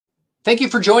Thank you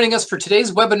for joining us for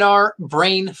today's webinar,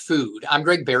 Brain Food. I'm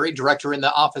Greg Berry, Director in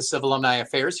the Office of Alumni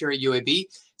Affairs here at UAB.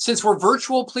 Since we're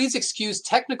virtual, please excuse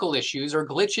technical issues or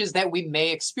glitches that we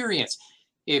may experience.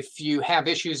 If you have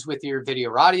issues with your video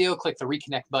or audio, click the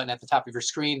reconnect button at the top of your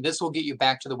screen. This will get you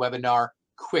back to the webinar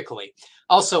quickly.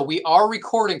 Also, we are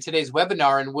recording today's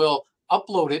webinar and we'll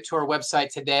upload it to our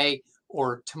website today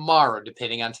or tomorrow,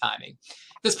 depending on timing.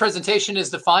 This presentation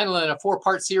is the final in a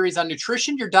four-part series on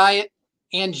nutrition, your diet,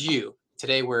 and you.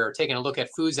 Today, we're taking a look at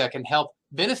foods that can help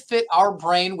benefit our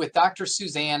brain with Dr.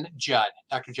 Suzanne Judd.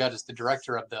 Dr. Judd is the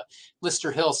director of the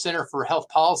Lister Hill Center for Health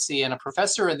Policy and a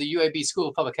professor in the UAB School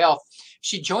of Public Health.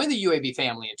 She joined the UAB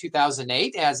family in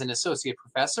 2008 as an associate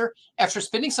professor after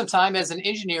spending some time as an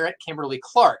engineer at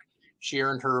Kimberly-Clark. She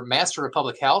earned her Master of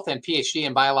Public Health and PhD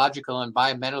in Biological and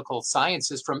Biomedical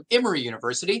Sciences from Emory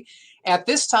University. At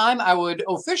this time, I would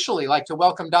officially like to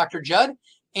welcome Dr. Judd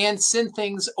and send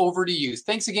things over to you.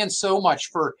 Thanks again so much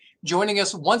for joining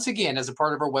us once again as a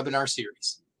part of our webinar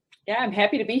series. Yeah, I'm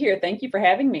happy to be here. Thank you for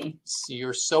having me.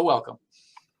 You're so welcome.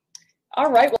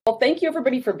 All right. Well, thank you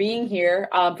everybody for being here.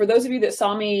 For those of you that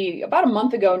saw me about a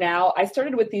month ago now, I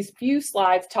started with these few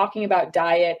slides talking about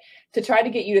diet to try to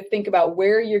get you to think about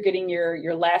where you're getting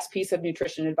your last piece of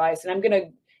nutrition advice. And I'm going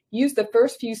to use the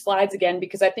first few slides again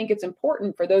because I think it's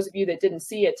important for those of you that didn't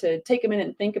see it to take a minute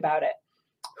and think about it.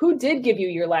 Who did give you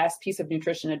your last piece of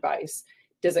nutrition advice?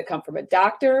 Does it come from a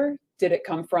doctor? Did it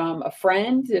come from a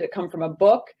friend? Did it come from a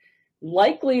book?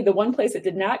 Likely the one place it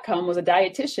did not come was a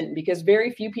dietitian, because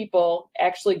very few people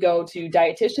actually go to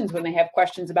dietitians when they have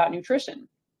questions about nutrition.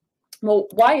 Well,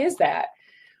 why is that?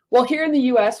 Well, here in the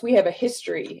US, we have a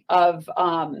history of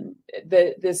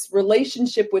this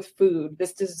relationship with food,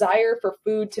 this desire for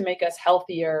food to make us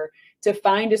healthier, to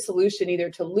find a solution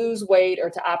either to lose weight or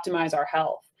to optimize our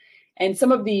health. And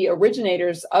some of the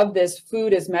originators of this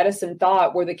food as medicine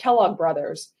thought were the Kellogg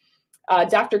brothers.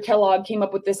 Dr. Kellogg came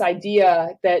up with this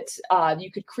idea that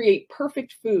you could create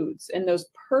perfect foods, and those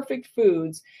perfect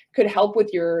foods could help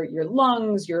with your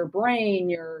lungs, your brain,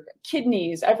 your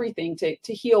kidneys, everything to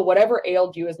heal whatever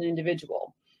ailed you as an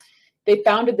individual. They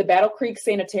founded the Battle Creek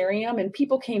Sanitarium, and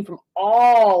people came from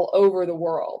all over the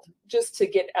world just to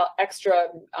get extra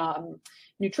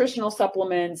nutritional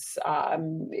supplements.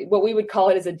 What we would call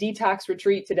it is a detox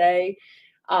retreat today.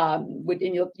 And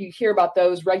you hear about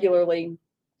those regularly.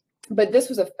 But this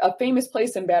was a famous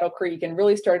place in Battle Creek and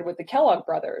really started with the Kellogg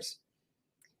brothers.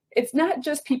 It's not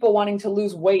just people wanting to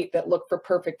lose weight that look for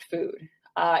perfect food.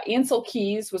 Ansel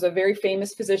Keys was a very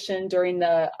famous physician during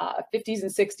the 50s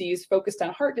and 60s, focused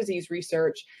on heart disease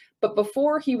research. But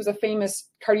before he was a famous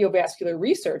cardiovascular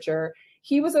researcher,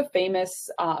 he was a famous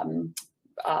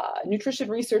nutrition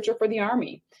researcher for the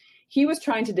Army. He was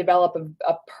trying to develop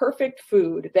a perfect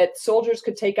food that soldiers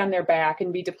could take on their back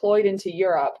and be deployed into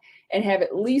Europe and have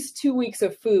at least 2 weeks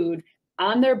of food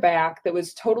on their back that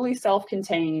was totally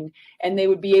self-contained, and they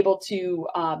would be able to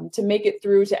make it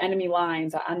through to enemy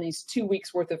lines on these 2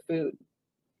 weeks worth of food.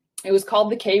 It was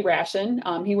called the K ration.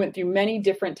 He went through many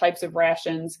different types of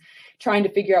rations, trying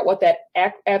to figure out what that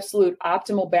absolute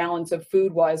optimal balance of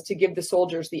food was to give the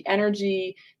soldiers the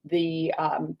energy, the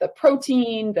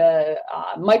protein, the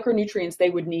micronutrients they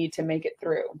would need to make it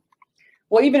through.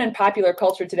 Well, even in popular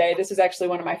culture today, this is actually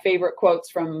one of my favorite quotes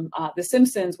from The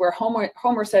Simpsons, where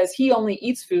Homer says he only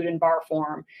eats food in bar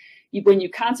form. When you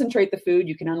concentrate the food,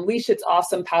 you can unleash its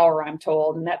awesome power, I'm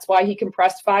told. And that's why he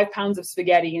compressed 5 pounds of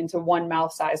spaghetti into one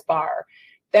mouth-sized bar.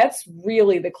 That's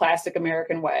really the classic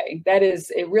American way.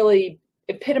 It really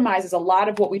epitomizes a lot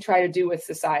of what we try to do with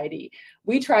society.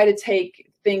 We try to take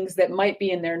things that might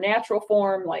be in their natural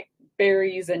form, like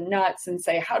berries and nuts, and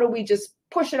say, how do we just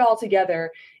push it all together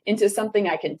into something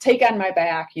I can take on my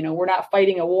back? You know, we're not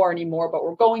fighting a war anymore, but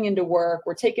we're going into work,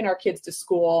 we're taking our kids to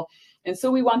school. And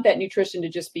so we want that nutrition to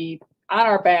just be on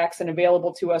our backs and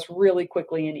available to us really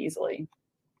quickly and easily.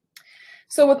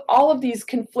 So with all of these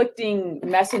conflicting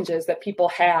messages that people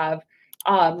have,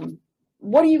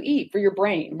 what do you eat for your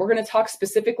brain? We're going to talk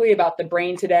specifically about the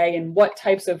brain today and what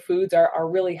types of foods are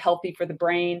really healthy for the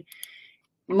brain.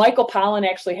 Michael Pollan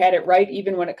actually had it right,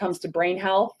 even when it comes to brain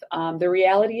health. The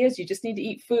reality is you just need to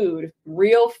eat food,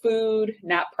 real food,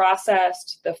 not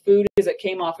processed. The food is it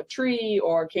came off a tree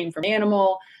or came from an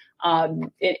animal in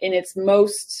its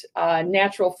most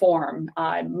natural form.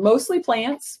 Mostly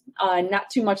plants, not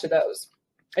too much of those,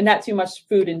 and not too much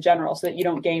food in general so that you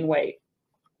don't gain weight.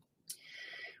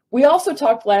 We also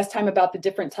talked last time about the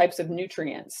different types of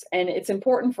nutrients, and it's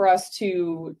important for us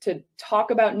to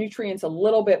talk about nutrients a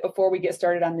little bit before we get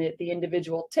started on the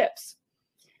individual tips.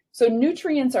 So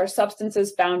nutrients are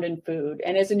substances found in food.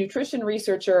 And as a nutrition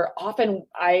researcher, often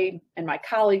I and my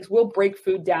colleagues will break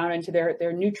food down into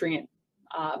their nutrient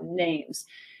names.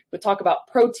 We'll talk about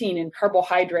protein and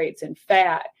carbohydrates and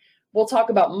fat. We'll talk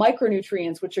about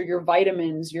micronutrients, which are your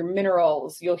vitamins, your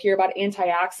minerals. You'll hear about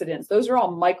antioxidants. Those are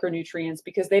all micronutrients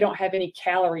because they don't have any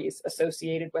calories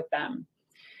associated with them.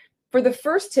 For the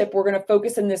first tip, we're going to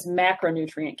focus in this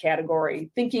macronutrient category,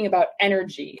 thinking about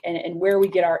energy and where we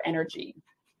get our energy.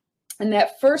 And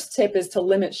that first tip is to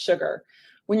limit sugar.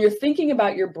 When you're thinking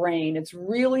about your brain, it's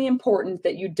really important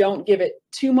that you don't give it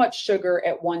too much sugar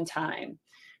at one time.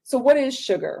 So what is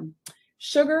sugar?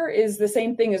 Sugar is the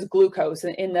same thing as glucose.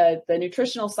 In the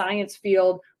nutritional science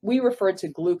field, we refer to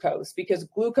glucose because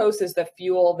glucose is the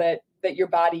fuel that your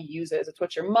body uses. It's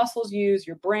what your muscles use,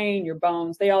 your brain, your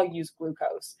bones, they all use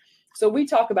glucose. So we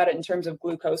talk about it in terms of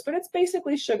glucose, but it's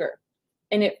basically sugar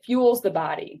and it fuels the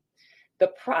body. The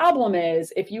problem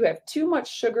is if you have too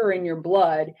much sugar in your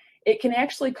blood, it can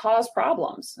actually cause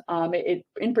problems.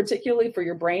 In particularly for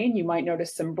your brain, you might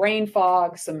notice some brain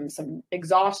fog, some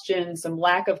exhaustion, some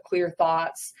lack of clear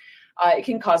thoughts. It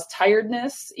can cause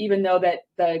tiredness, even though that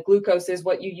the glucose is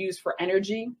what you use for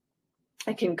energy.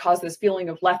 It can cause this feeling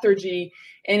of lethargy.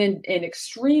 And in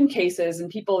extreme cases, in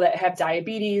people that have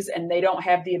diabetes and they don't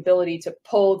have the ability to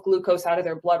pull glucose out of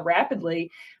their blood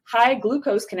rapidly, high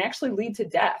glucose can actually lead to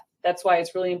death. That's why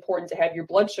it's really important to have your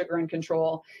blood sugar in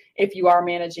control if you are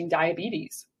managing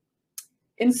diabetes.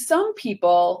 In some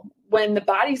people, when the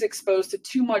body's exposed to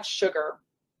too much sugar,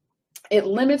 it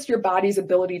limits your body's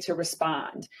ability to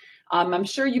respond. I'm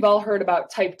sure you've all heard about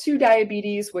type 2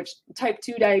 diabetes, which type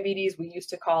 2 diabetes we used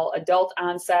to call adult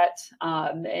onset.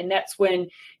 And that's when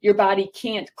your body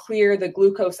can't clear the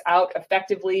glucose out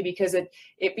effectively because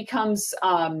it becomes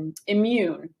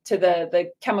immune to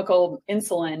the chemical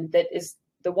insulin that is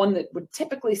the one that would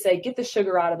typically say, get the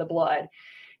sugar out of the blood.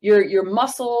 Your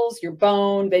muscles, your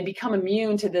bone, they become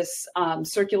immune to this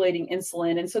circulating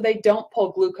insulin. And so they don't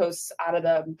pull glucose out of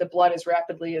the blood as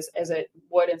rapidly as it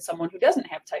would in someone who doesn't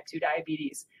have type 2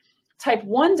 diabetes. Type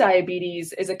 1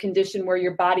 diabetes is a condition where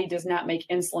your body does not make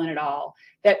insulin at all.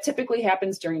 That typically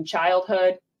happens during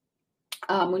childhood.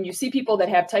 When you see people that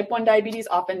have type 1 diabetes,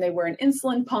 often they wear an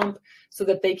insulin pump so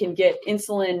that they can get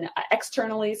insulin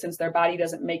externally since their body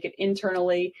doesn't make it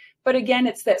internally. But again,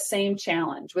 it's that same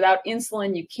challenge. Without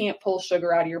insulin, you can't pull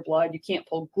sugar out of your blood. You can't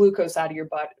pull glucose out of your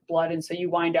blood. And so you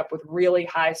wind up with really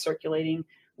high circulating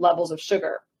levels of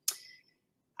sugar.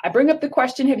 I bring up the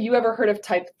question, have you ever heard of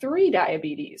type 3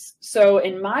 diabetes? So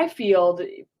in my field,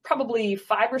 probably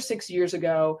 5 or 6 years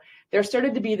ago, there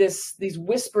started to be these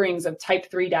whisperings of type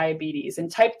 3 diabetes.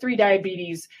 And type 3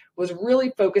 diabetes was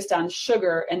really focused on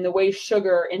sugar and the way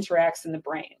sugar interacts in the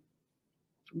brain.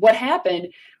 What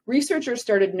happened, researchers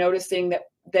started noticing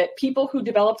that people who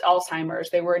developed Alzheimer's,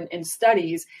 they were in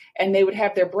studies and they would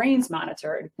have their brains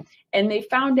monitored. And they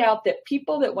found out that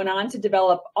people that went on to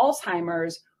develop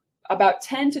Alzheimer's about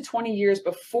 10 to 20 years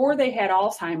before they had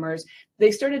Alzheimer's,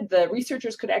 the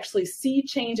researchers could actually see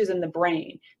changes in the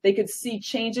brain. They could see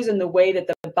changes in the way that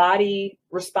the body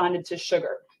responded to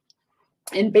sugar.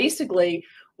 And basically,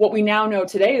 what we now know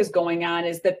today is going on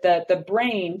is that the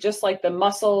brain, just like the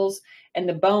muscles and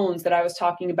the bones that I was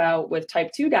talking about with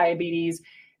type 2 diabetes,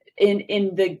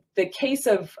 in the case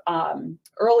of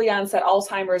early onset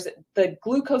Alzheimer's, the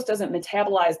glucose doesn't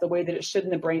metabolize the way that it should in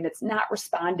the brain. It's not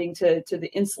responding to the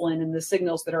insulin and the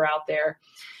signals that are out there.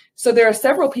 So there are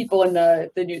several people in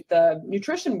the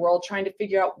nutrition world trying to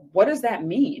figure out, what does that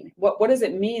mean? What does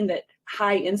it mean that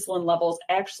high insulin levels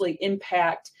actually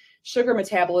impact sugar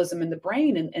metabolism in the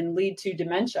brain and lead to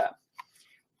dementia?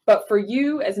 But for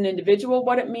you as an individual,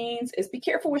 what it means is be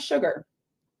careful with sugar.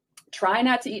 Try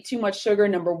not to eat too much sugar.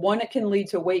 Number one, it can lead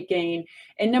to weight gain.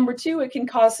 And number two, it can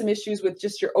cause some issues with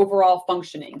just your overall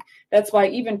functioning. That's why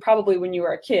even probably when you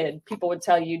were a kid, people would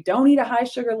tell you, don't eat a high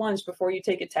sugar lunch before you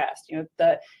take a test. You know,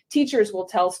 the teachers will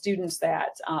tell students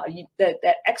that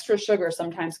that extra sugar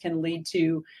sometimes can lead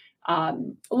to a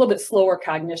little bit slower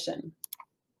cognition.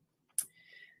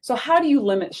 So how do you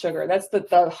limit sugar? That's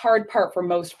the hard part for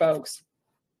most folks.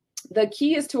 The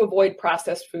key is to avoid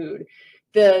processed food.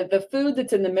 The food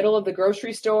that's in the middle of the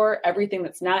grocery store, everything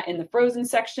that's not in the frozen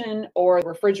section or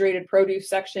refrigerated produce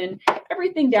section,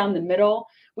 everything down the middle,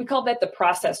 we call that the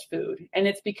processed food. And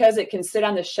it's because it can sit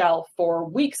on the shelf for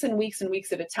weeks and weeks and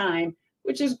weeks at a time,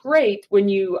 which is great when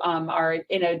you are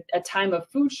in a time of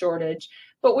food shortage.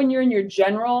 But when you're in your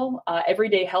general,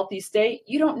 everyday healthy state,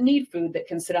 you don't need food that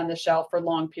can sit on the shelf for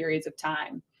long periods of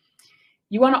time.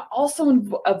 You want to also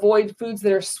avoid foods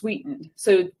that are sweetened.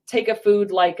 So take a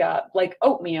food like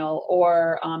oatmeal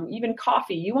or even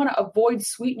coffee. You want to avoid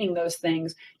sweetening those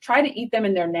things. Try to eat them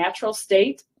in their natural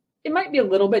state. It might be a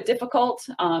little bit difficult,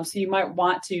 so you might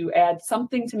want to add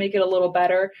something to make it a little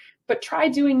better. But try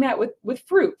doing that with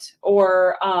fruit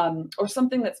or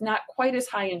something that's not quite as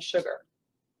high in sugar.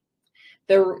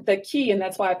 The key, and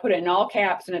that's why I put it in all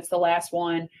caps, and it's the last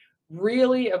one,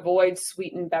 really avoid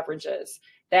sweetened beverages.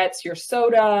 That's your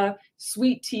soda,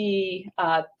 sweet tea,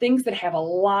 things that have a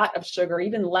lot of sugar,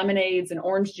 even lemonades and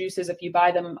orange juices. If you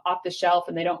buy them off the shelf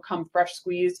and they don't come fresh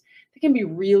squeezed, they can be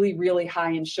really, really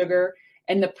high in sugar.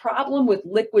 And the problem with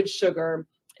liquid sugar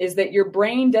is that your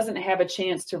brain doesn't have a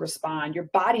chance to respond. Your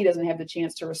body doesn't have the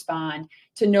chance to respond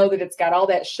to know that it's got all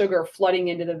that sugar flooding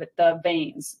into the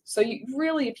veins. So you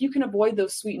really, if you can avoid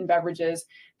those sweetened beverages,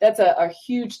 that's a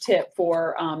huge tip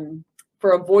for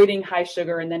avoiding high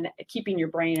sugar and then keeping your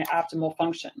brain at optimal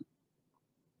function.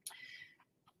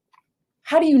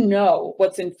 How do you know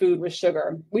what's in food with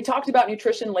sugar? We talked about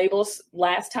nutrition labels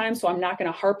last time, so I'm not going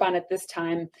to harp on it this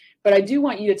time, but I do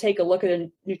want you to take a look at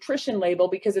a nutrition label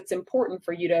because it's important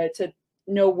for you to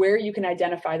know where you can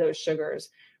identify those sugars.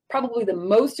 Probably the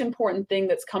most important thing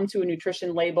that's come to a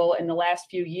nutrition label in the last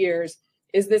few years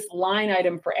is this line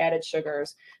item for added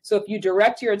sugars. So if you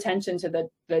direct your attention to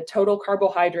the total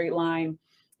carbohydrate line,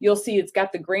 you'll see it's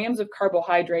got the grams of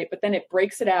carbohydrate, but then it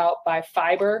breaks it out by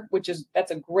fiber,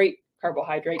 that's a great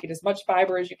carbohydrate. Get as much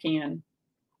fiber as you can.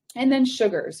 And then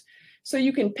sugars. So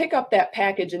you can pick up that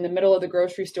package in the middle of the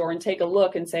grocery store and take a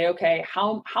look and say, okay,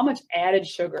 how much added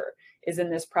sugar is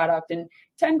in this product? And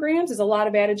 10 grams is a lot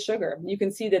of added sugar. You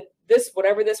can see that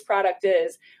whatever this product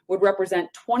is, would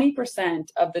represent 20%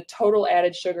 of the total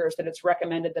added sugars that it's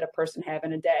recommended that a person have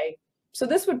in a day. So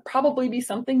this would probably be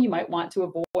something you might want to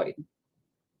avoid.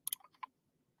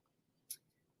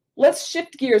 Let's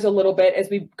shift gears a little bit as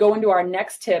we go into our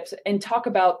next tips and talk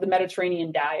about the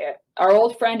Mediterranean diet. Our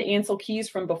old friend Ansel Keys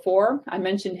from before, I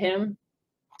mentioned him.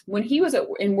 When he was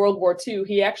in World War II,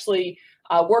 he actually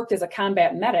worked as a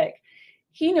combat medic.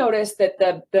 He noticed that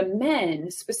the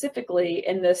men, specifically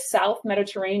in the South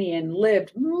Mediterranean,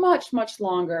 lived much, much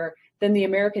longer than the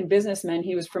American businessmen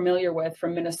he was familiar with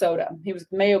from Minnesota. He was at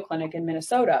the Mayo Clinic in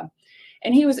Minnesota.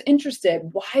 And he was interested,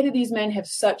 why do these men have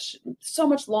so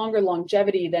much longer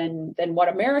longevity than what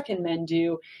American men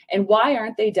do? And why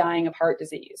aren't they dying of heart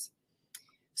disease?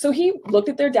 So he looked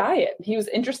at their diet. He was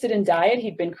interested in diet.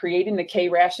 He'd been creating the K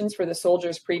rations for the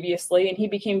soldiers previously, and he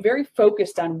became very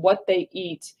focused on what they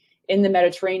eat in the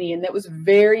Mediterranean that was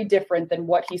very different than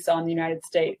what he saw in the United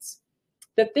States.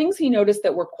 The things he noticed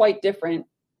that were quite different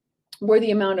were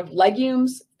the amount of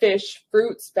legumes, fish,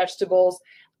 fruits, vegetables,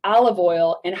 olive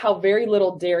oil, and how very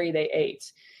little dairy they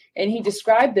ate. And he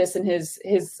described this in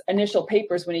his initial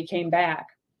papers when he came back.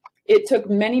 It took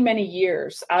many, many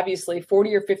years, obviously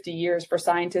 40 or 50 years, for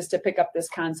scientists to pick up this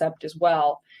concept as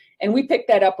well. And we picked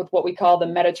that up with what we call the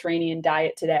Mediterranean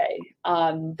diet today.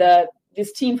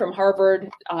 This team from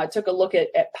Harvard took a look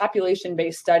at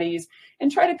population-based studies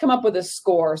and tried to come up with a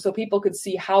score so people could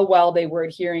see how well they were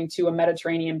adhering to a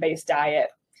Mediterranean-based diet.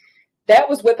 That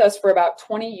was with us for about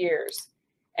 20 years.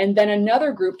 And then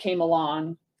another group came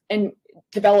along and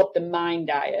developed the MIND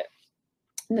diet.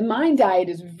 And the MIND diet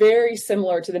is very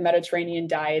similar to the Mediterranean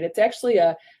diet. It's actually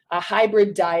a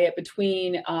hybrid diet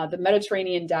between the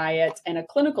Mediterranean diet and a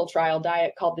clinical trial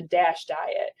diet called the DASH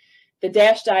diet. The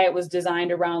DASH diet was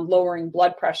designed around lowering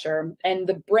blood pressure, and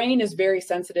the brain is very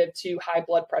sensitive to high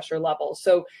blood pressure levels.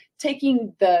 So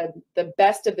taking the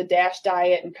best of the DASH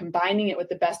diet and combining it with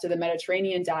the best of the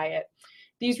Mediterranean diet,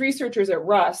 these researchers at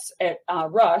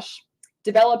Rush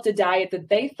developed a diet that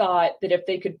they thought that if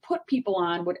they could put people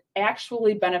on would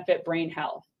actually benefit brain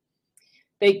health.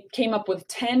 They came up with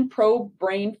 10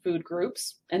 pro-brain food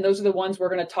groups, and those are the ones we're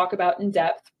going to talk about in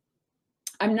depth.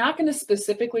 I'm not going to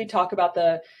specifically talk about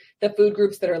the food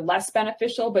groups that are less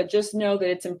beneficial, but just know that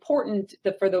it's important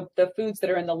that for the foods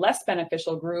that are in the less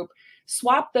beneficial group,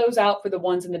 swap those out for the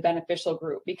ones in the beneficial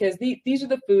group, because these are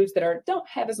the foods that don't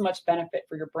have as much benefit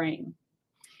for your brain.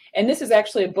 And this is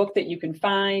actually a book that you can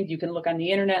find. You can look on the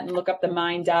internet and look up the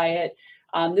MIND diet.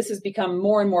 This has become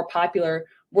more and more popular.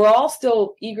 We're all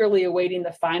still eagerly awaiting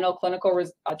the final clinical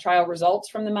trial results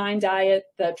from the MIND diet.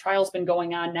 The trial's been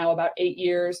going on now about 8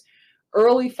 years.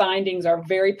 Early findings are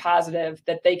very positive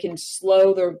that they can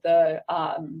slow the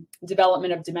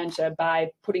development of dementia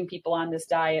by putting people on this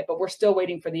diet, but we're still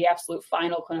waiting for the absolute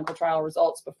final clinical trial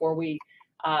results before we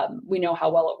know how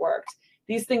well it worked.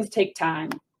 These things take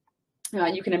time.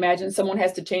 You can imagine someone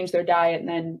has to change their diet and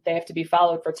then they have to be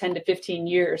followed for 10 to 15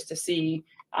 years to see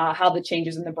how the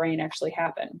changes in the brain actually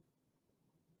happen.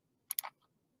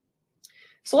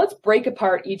 So let's break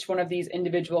apart each one of these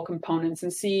individual components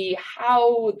and see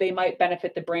how they might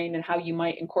benefit the brain and how you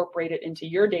might incorporate it into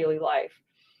your daily life.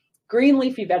 Green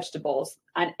leafy vegetables.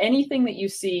 On anything that you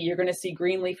see, you're going to see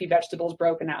green leafy vegetables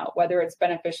broken out, whether it's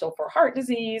beneficial for heart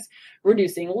disease,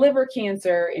 reducing liver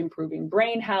cancer, improving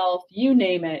brain health, you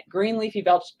name it. Green leafy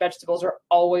vegetables are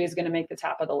always going to make the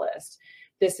top of the list.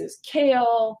 This is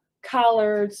kale,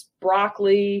 collards,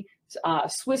 broccoli,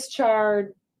 Swiss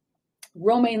chard,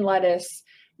 romaine lettuce,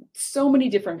 so many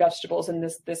different vegetables in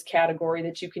this category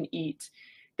that you can eat.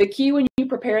 The key when you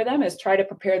prepare them is try to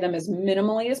prepare them as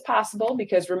minimally as possible,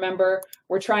 because remember,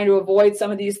 we're trying to avoid some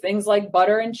of these things like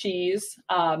butter and cheese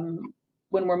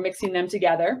when we're mixing them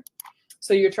together.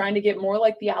 So you're trying to get more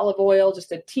like the olive oil,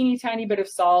 just a teeny tiny bit of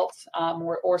salt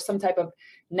or some type of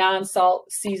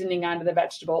non-salt seasoning onto the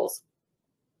vegetables,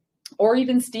 or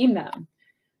even steam them.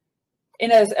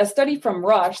 In a study from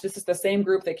Rush, this is the same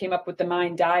group that came up with the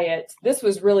Mind diet. This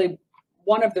was really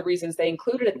one of the reasons they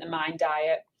included it in the Mind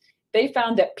diet. They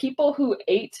found that people who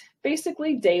ate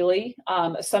basically daily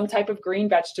some type of green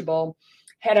vegetable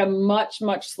had a much,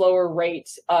 much slower rate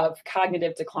of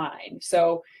cognitive decline.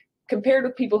 So compared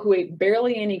with people who ate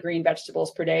barely any green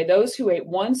vegetables per day, those who ate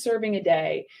one serving a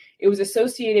day, it was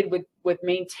associated with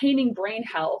maintaining brain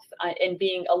health and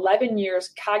being 11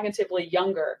 years cognitively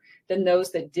younger than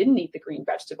those that didn't eat the green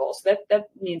vegetables. So that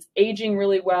means aging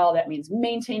really well. That means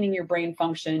maintaining your brain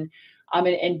function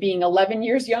and being 11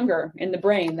 years younger in the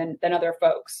brain than other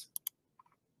folks.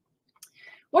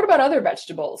 What about other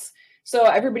vegetables? So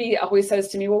everybody always says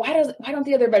to me, well, why don't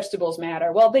the other vegetables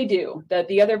matter? Well, they do.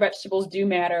 The other vegetables do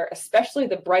matter, especially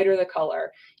the brighter the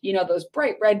color. You know, those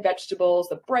bright red vegetables,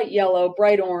 the bright yellow,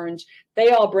 bright orange,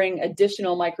 they all bring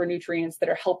additional micronutrients that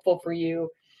are helpful for you.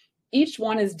 Each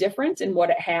one is different in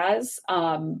what it has,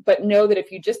 but know that if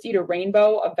you just eat a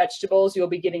rainbow of vegetables, you'll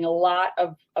be getting a lot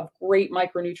of great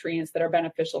micronutrients that are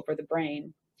beneficial for the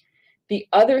brain. The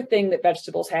other thing that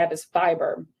vegetables have is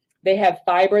fiber. They have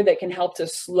fiber that can help to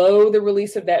slow the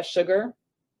release of that sugar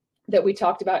that we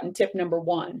talked about in tip number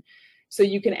 1. So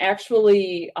you can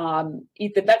actually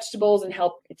eat the vegetables and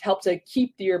help to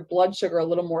keep your blood sugar a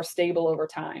little more stable over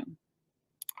time.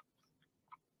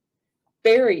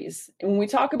 Berries. And when we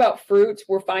talk about fruit,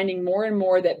 we're finding more and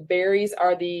more that berries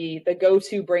are the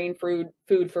go-to brain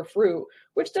food for fruit,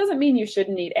 which doesn't mean you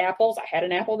shouldn't eat apples. I had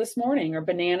an apple this morning, or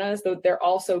bananas, though they're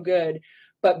also good.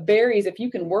 But berries, if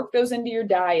you can work those into your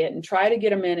diet and try to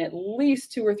get them in at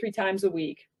least 2 or 3 times a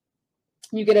week,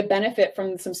 you get a benefit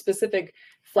from some specific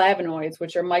flavonoids,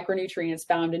 which are micronutrients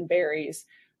found in berries.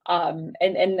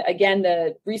 And again,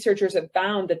 the researchers have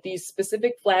found that these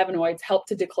specific flavonoids help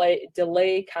to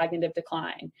delay cognitive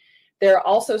decline. There are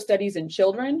also studies in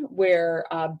children where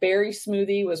berry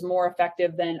smoothie was more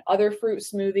effective than other fruit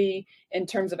smoothie in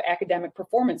terms of academic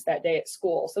performance that day at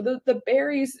school. So the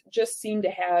berries just seem to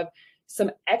have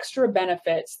some extra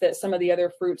benefits that some of the other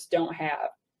fruits don't have.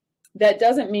 That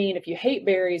doesn't mean if you hate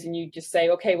berries and you just say,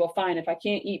 okay, well, fine, if I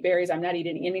can't eat berries, I'm not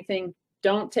eating anything.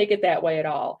 Don't take it that way at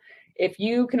all. If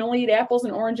you can only eat apples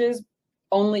and oranges,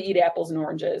 only eat apples and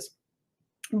oranges.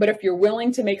 But if you're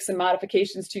willing to make some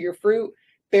modifications to your fruit,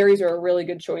 berries are a really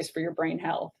good choice for your brain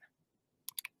health.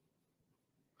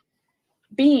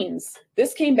 Beans.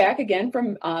 This came back again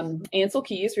from Ansel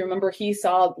Keys. Remember, he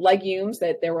saw legumes,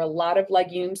 that there were a lot of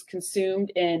legumes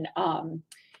consumed in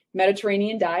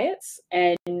Mediterranean diets.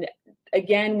 And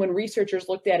again, when researchers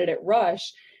looked at it at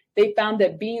Rush, they found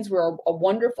that beans were a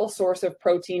wonderful source of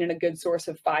protein and a good source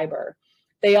of fiber.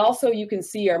 They also, you can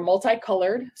see, are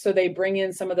multicolored. So they bring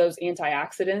in some of those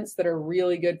antioxidants that are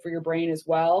really good for your brain as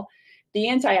well. The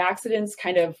antioxidants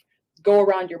kind of go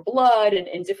around your blood and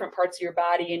in different parts of your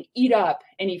body and eat up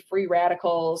any free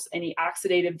radicals, any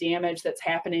oxidative damage that's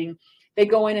happening. They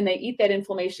go in and they eat that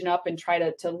inflammation up and try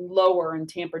to lower and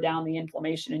tamper down the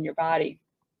inflammation in your body.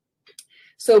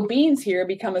 So beans here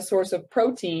become a source of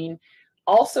protein,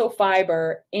 also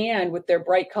fiber, and with their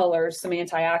bright colors, some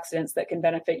antioxidants that can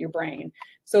benefit your brain.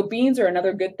 So beans are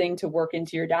another good thing to work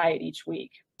into your diet each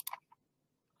week.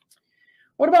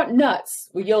 What about nuts?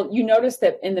 Well, you notice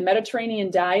that in the Mediterranean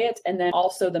diet and then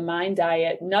also the Mind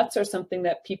diet, nuts are something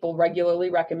that people regularly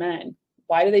recommend.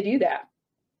 Why do they do that?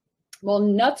 Well,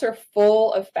 nuts are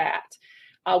full of fat,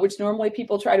 which normally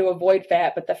people try to avoid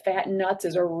fat, but the fat in nuts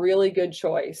is a really good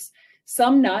choice.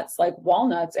 Some nuts, like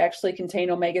walnuts, actually contain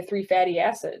omega-3 fatty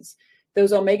acids.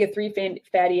 Those omega-3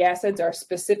 fatty acids are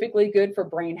specifically good for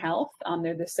brain health.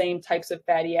 They're the same types of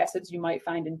fatty acids you might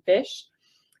find in fish.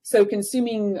 So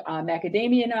consuming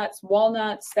macadamia nuts,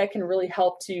 walnuts, that can really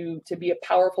help to be a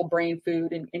powerful brain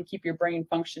food and keep your brain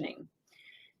functioning.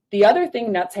 The other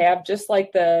thing nuts have, just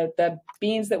like the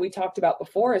beans that we talked about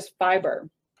before, is fiber.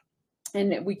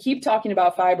 And we keep talking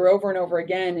about fiber over and over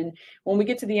again. And when we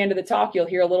get to the end of the talk, you'll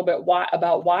hear a little bit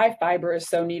about why fiber is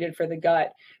so needed for the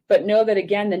gut. But know that,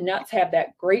 again, the nuts have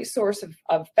that great source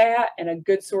of fat and a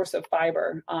good source of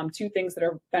fiber, two things that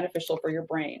are beneficial for your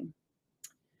brain.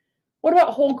 What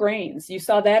about whole grains? You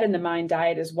saw that in the Mind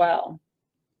diet as well.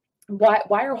 Why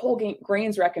are whole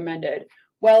grains recommended?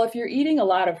 Well, if you're eating a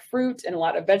lot of fruit and a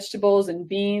lot of vegetables and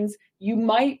beans, you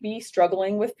might be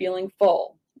struggling with feeling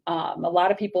full. A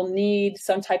lot of people need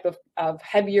some type of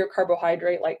heavier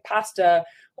carbohydrate like pasta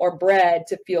or bread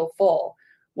to feel full.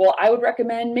 Well, I would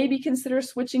recommend maybe consider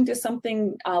switching to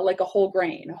something like a whole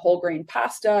grain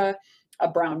pasta, a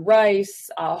brown rice,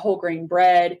 whole grain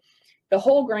bread. The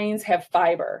whole grains have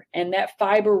fiber, and that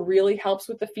fiber really helps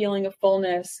with the feeling of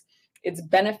fullness. It's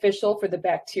beneficial for the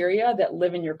bacteria that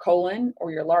live in your colon or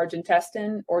your large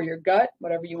intestine or your gut,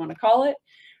 whatever you want to call it.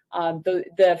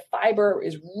 The fiber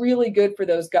is really good for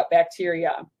those gut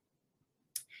bacteria.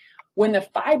 When the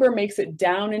fiber makes it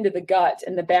down into the gut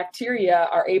and the bacteria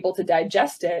are able to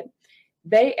digest it,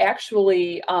 they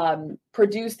actually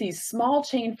produce these small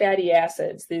chain fatty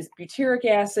acids. This butyric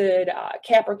acid,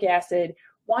 capric acid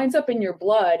winds up in your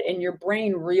blood, and your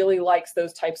brain really likes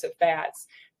those types of fats.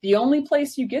 The only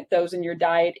place you get those in your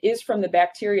diet is from the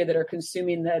bacteria that are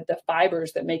consuming the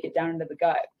fibers that make it down into the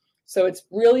gut. So it's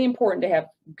really important to have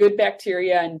good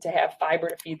bacteria and to have fiber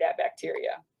to feed that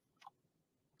bacteria.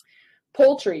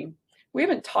 Poultry. We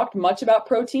haven't talked much about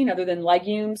protein other than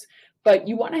legumes, but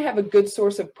you want to have a good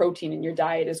source of protein in your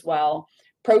diet as well.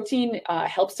 Protein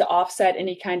helps to offset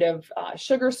any kind of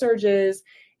sugar surges.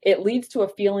 It leads to a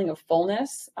feeling of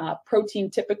fullness.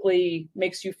 Protein typically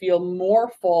makes you feel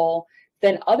more full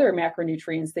than other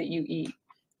macronutrients that you eat.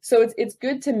 So it's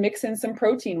good to mix in some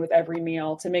protein with every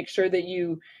meal to make sure that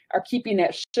you are keeping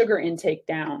that sugar intake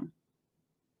down.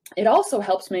 It also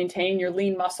helps maintain your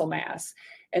lean muscle mass.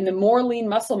 And the more lean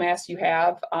muscle mass you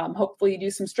have, hopefully you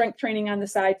do some strength training on the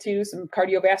side too, some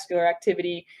cardiovascular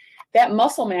activity. That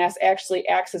muscle mass actually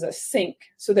acts as a sink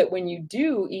so that when you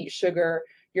do eat sugar,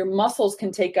 your muscles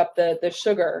can take up the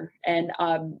sugar and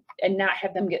not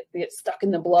have them get stuck in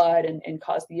the blood and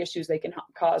cause the issues they can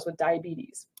cause with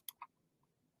diabetes.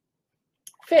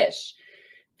 Fish.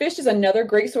 Fish is another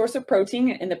great source of protein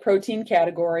in the protein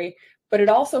category, but it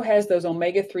also has those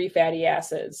omega-3 fatty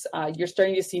acids. You're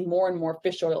starting to see more and more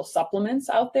fish oil supplements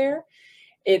out there.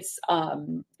 It's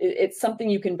something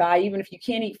you can buy. Even if you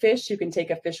can't eat fish, you can take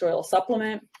a fish oil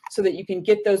supplement so that you can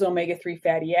get those omega-3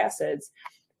 fatty acids.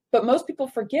 But most people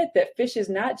forget that fish is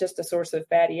not just a source of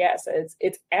fatty acids.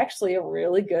 It's actually a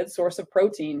really good source of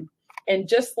protein. And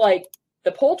just like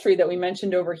the poultry that we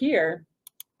mentioned over here,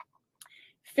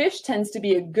 fish tends to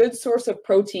be a good source of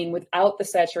protein without the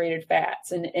saturated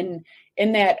fats. And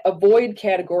in that avoid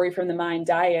category from the Mind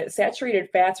diet, saturated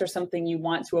fats are something you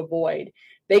want to avoid.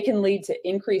 They can lead to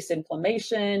increased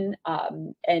inflammation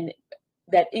and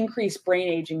that increased brain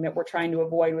aging that we're trying to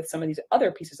avoid with some of these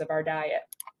other pieces of our diet.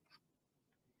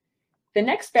 The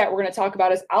next fat we're going to talk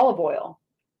about is olive oil.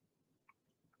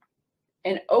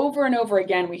 And over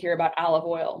again, we hear about olive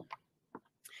oil.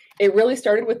 It really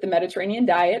started with the Mediterranean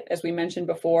diet, as we mentioned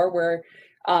before, where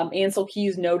Ansel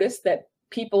Keys noticed that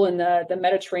people in the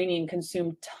Mediterranean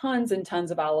consumed tons and tons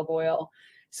of olive oil.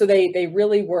 So they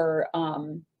really were,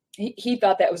 he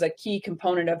thought that was a key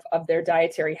component of their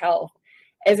dietary health.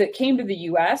 As it came to the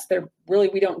US,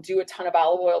 we don't do a ton of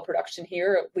olive oil production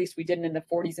here. At least we didn't in the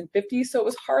 40s and 50s. So it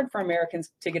was hard for Americans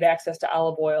to get access to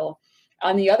olive oil.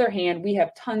 On the other hand, we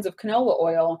have tons of canola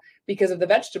oil because of the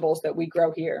vegetables that we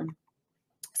grow here.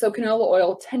 So canola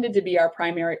oil tended to be our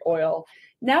primary oil.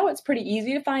 Now it's pretty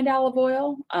easy to find olive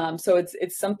oil. So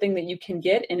it's something that you can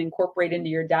get and incorporate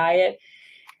into your diet.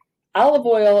 Olive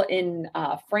oil in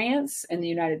France, in the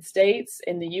United States,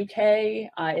 in the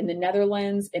UK, in the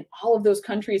Netherlands, in all of those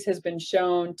countries has been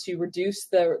shown to reduce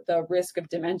the risk of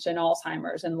dementia and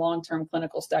Alzheimer's in long-term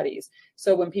clinical studies.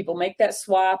 So when people make that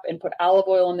swap and put olive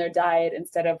oil in their diet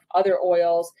instead of other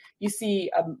oils, you see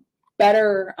a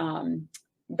better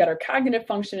cognitive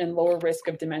function and lower risk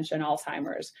of dementia and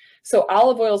Alzheimer's. So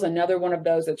olive oil is another one of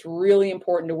those that's really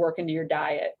important to work into your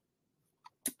diet.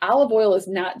 Olive oil is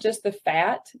not just the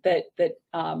fat, that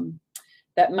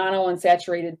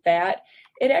monounsaturated fat.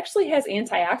 It actually has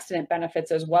antioxidant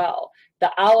benefits as well. The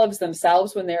olives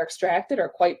themselves, when they're extracted, are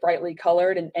quite brightly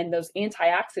colored, and those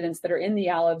antioxidants that are in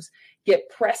the olives get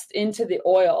pressed into the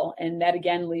oil, and that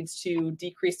again leads to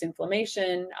decreased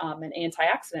inflammation and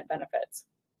antioxidant benefits.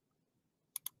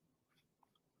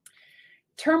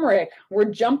 Turmeric, we're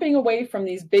jumping away from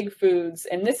these big foods,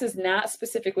 and this is not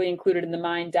specifically included in the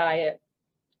Mind diet.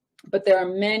 but there are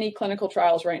many clinical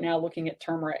trials right now looking at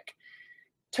turmeric.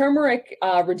 Turmeric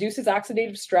reduces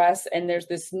oxidative stress, and there's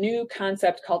this new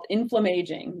concept called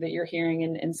inflammaging that you're hearing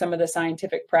in some of the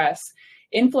scientific press.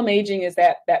 Inflammaging is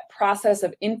that process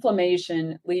of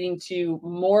inflammation leading to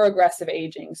more aggressive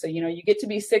aging. So, you get to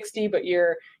be 60, but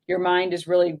your mind is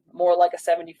really more like a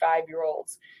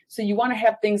 75-year-old's. So you want to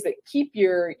have things that keep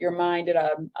your mind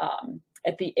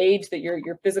at the age that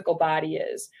your physical body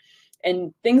is.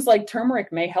 And things like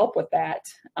turmeric may help with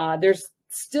that. There's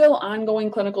still ongoing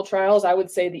clinical trials. I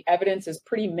would say the evidence is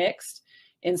pretty mixed.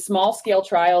 In small scale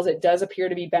trials, it does appear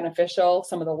to be beneficial.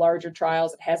 Some of the larger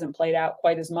trials, it hasn't played out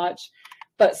quite as much.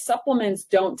 But supplements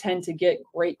don't tend to get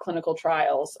great clinical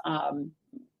trials.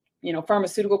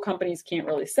 Pharmaceutical companies can't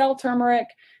really sell turmeric,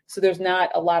 so there's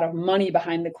not a lot of money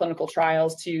behind the clinical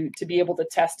trials to be able to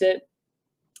test it.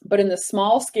 But in the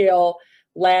small scale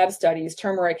lab studies,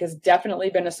 turmeric has definitely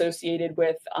been associated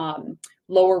with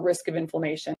lower risk of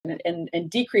inflammation and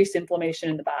decreased inflammation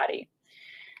in the body.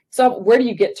 So where do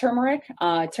you get turmeric?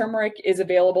 Turmeric is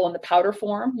available in the powder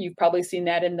form. You've probably seen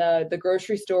that in the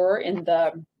grocery store in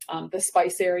the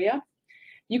spice area.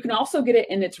 You can also get it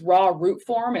in its raw root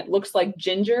form. It looks like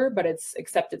ginger, but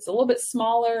except it's a little bit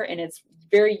smaller and it's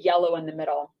very yellow in the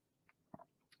middle.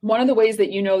 One of the ways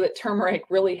that you know that turmeric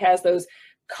really has those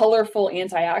colorful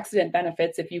antioxidant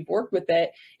benefits, if you've worked with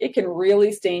it, it can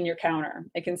really stain your counter.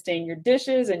 It can stain your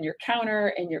dishes and your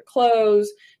counter and your clothes.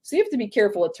 So you have to be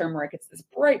careful with turmeric. It's this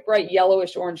bright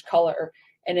yellowish orange color,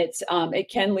 and it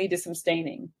can lead to some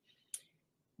staining.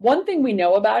 One thing we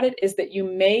know about it is that you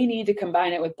may need to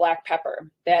combine it with black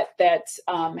pepper. That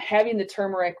having the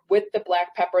turmeric with the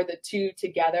black pepper, the two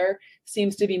together,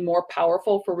 seems to be more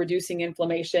powerful for reducing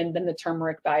inflammation than the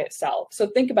turmeric by itself. So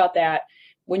think about that.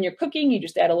 When you're cooking, you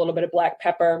just add a little bit of black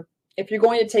pepper. If you're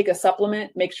going to take a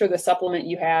supplement, make sure the supplement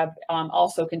you have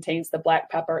also contains the black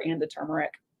pepper and the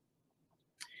turmeric.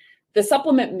 The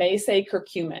supplement may say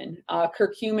curcumin.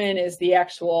 Curcumin is the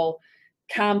actual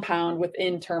compound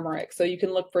within turmeric. So you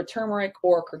can look for turmeric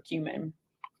or curcumin.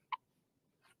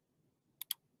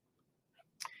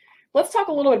 Let's talk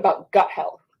a little bit about gut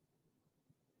health.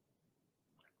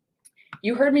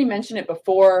 You heard me mention it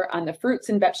before on the fruits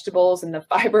and vegetables and the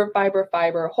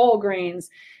fiber, whole grains.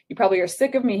 You probably are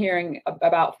sick of me hearing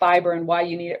about fiber and why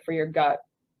you need it for your gut.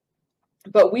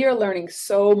 But we are learning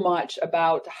so much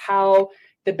about how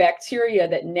the bacteria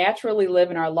that naturally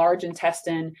live in our large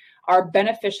intestine are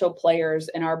beneficial players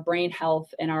in our brain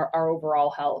health and our overall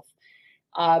health.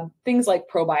 Things like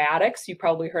probiotics. You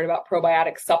probably heard about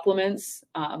probiotic supplements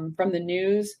from the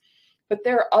news. But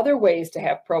there are other ways to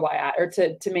have probiotic or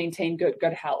to maintain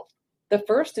good health. The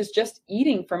first is just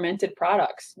eating fermented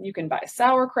products. You can buy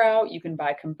sauerkraut, you can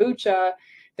buy kombucha.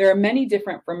 There are many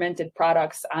different fermented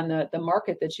products on the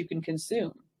market that you can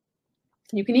consume.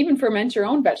 You can even ferment your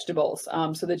own vegetables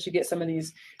so that you get some of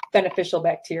these beneficial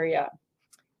bacteria.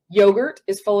 Yogurt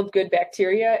is full of good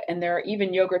bacteria, and there are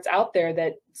even yogurts out there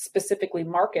that specifically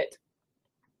market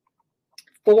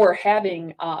for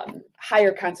having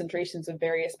higher concentrations of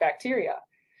various bacteria.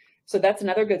 So that's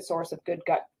another good source of good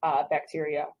gut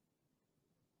bacteria.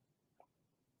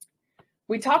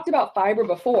 We talked about fiber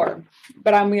before,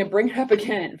 but I'm going to bring it up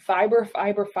again. Fiber.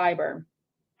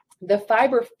 The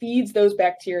fiber feeds those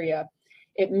bacteria.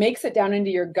 It makes it down into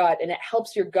your gut, and it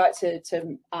helps your gut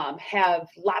to have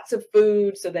lots of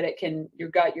food so that it can,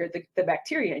 the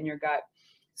bacteria in your gut,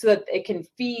 so that it can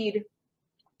feed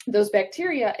those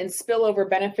bacteria and spill over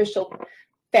beneficial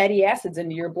fatty acids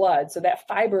into your blood. So that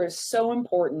fiber is so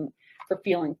important for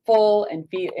feeling full and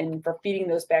for feeding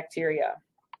those bacteria.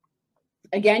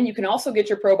 Again, you can also get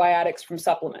your probiotics from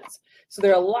supplements. So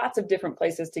there are lots of different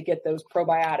places to get those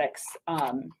probiotics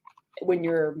when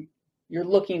you're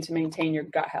looking to maintain your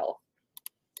gut health.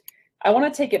 I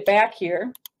want to take it back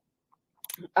here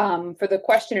for the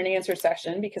question and answer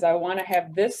session, because I want to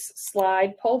have this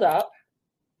slide pulled up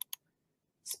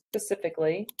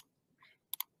specifically.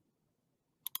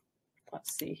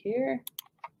 Let's see here.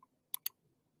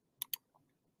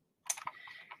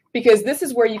 Because this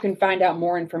is where you can find out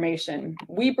more information.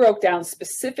 We broke down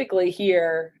specifically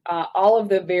here all of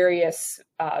the various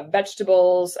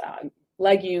vegetables,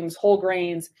 legumes, whole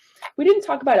grains. We didn't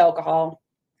talk about alcohol,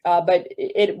 but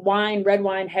red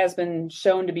wine has been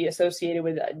shown to be associated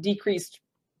with a decreased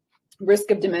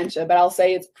risk of dementia. But I'll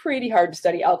say it's pretty hard to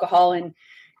study alcohol in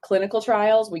clinical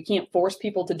trials. We can't force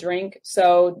people to drink.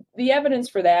 So the evidence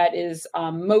for that is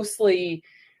mostly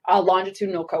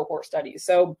longitudinal cohort studies.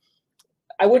 So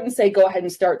I wouldn't say go ahead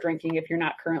and start drinking if you're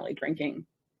not currently drinking.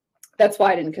 That's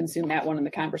why I didn't consume that one in the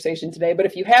conversation today. But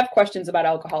if you have questions about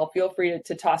alcohol, feel free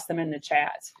to toss them in the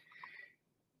chat.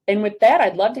 And with that,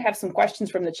 I'd love to have some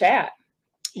questions from the chat.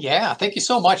 Yeah, thank you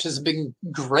so much. This has been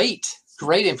great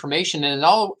information. And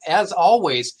as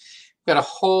always, we've got a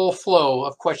whole flow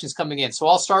of questions coming in. So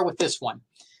I'll start with this one.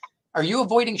 Are you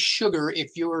avoiding sugar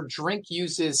if your drink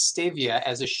uses stevia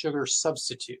as a sugar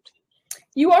substitute?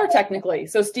 You are technically.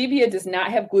 So stevia does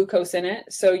not have glucose in it.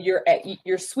 So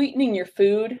you're sweetening your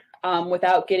food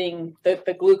without getting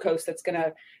the glucose that's going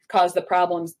to cause the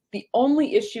problems. The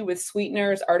only issue with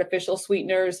sweeteners, artificial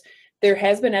sweeteners, there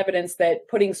has been evidence that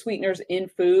putting sweeteners in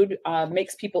food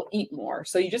makes people eat more.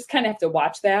 So you just kind of have to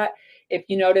watch that. If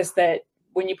you notice that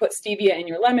when you put stevia in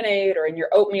your lemonade or in your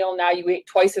oatmeal, now you eat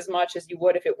twice as much as you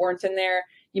would if it weren't in there,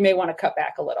 you may want to cut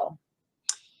back a little.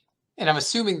 And I'm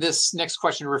assuming this next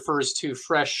question refers to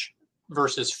fresh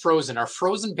versus frozen. Are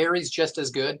frozen berries just as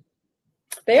good?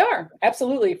 They are,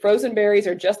 absolutely. Frozen berries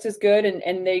are just as good,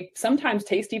 and they sometimes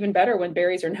taste even better when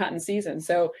berries are not in season.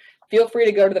 So feel free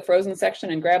to go to the frozen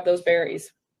section and grab those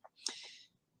berries.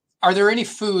 Are there any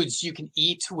foods you can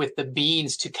eat with the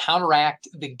beans to counteract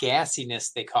the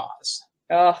gassiness they cause?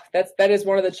 Oh, that is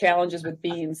one of the challenges with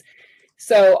beans.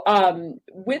 So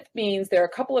with beans, there are a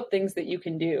couple of things that you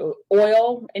can do.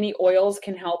 Any oils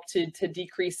can help to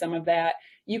decrease some of that.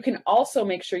 You can also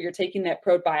make sure you're taking that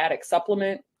probiotic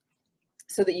supplement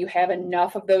so that you have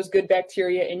enough of those good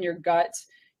bacteria in your gut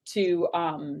to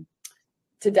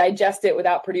digest it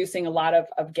without producing a lot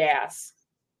of gas.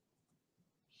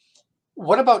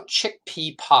 What about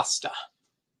chickpea pasta?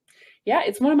 Yeah,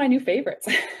 it's one of my new favorites.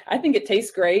 I think it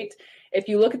tastes great. If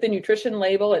you look at the nutrition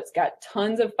label, it's got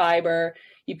tons of fiber.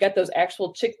 You've got those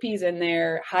actual chickpeas in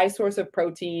there, high source of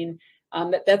protein.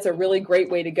 That's a really great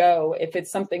way to go if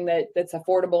it's something that's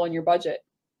affordable in your budget.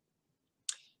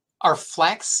 Are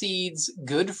flax seeds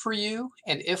good for you?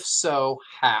 And if so,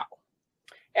 how?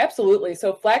 Absolutely.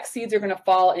 So flax seeds are going to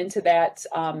fall into that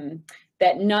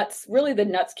nuts, really the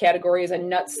nuts category is a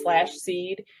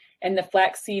nut/seed. And the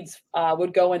flax seeds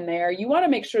would go in there. You want to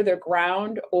make sure they're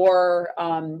ground or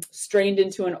strained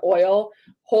into an oil.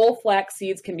 Whole flax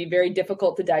seeds can be very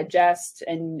difficult to digest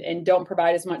and don't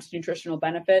provide as much nutritional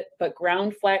benefit, but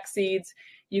ground flax seeds,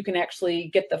 you can actually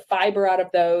get the fiber out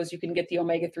of those. You can get the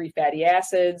omega-3 fatty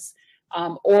acids,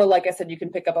 or like I said, you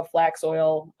can pick up a flax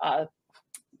oil,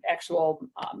 actual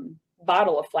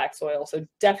bottle of flax oil. So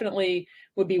definitely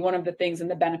would be one of the things in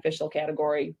the beneficial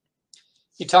category.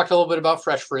 You talked a little bit about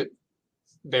fresh fruit,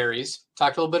 berries,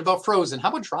 talked a little bit about frozen. How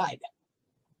about dried?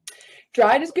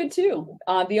 Dried is good too.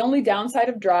 The only downside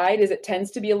of dried is it tends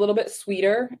to be a little bit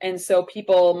sweeter. And so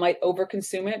people might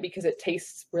overconsume it because it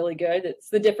tastes really good. It's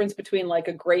the difference between like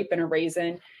a grape and a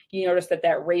raisin. You notice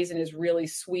that raisin is really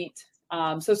sweet.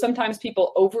 So sometimes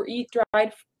people overeat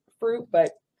dried fruit,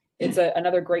 but it's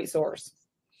another great source.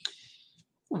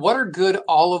 What are good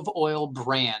olive oil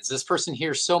brands? This person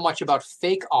hears so much about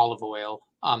fake olive oil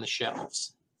on the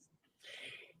shelves.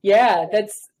 Yeah,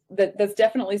 that's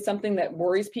definitely something that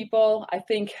worries people. I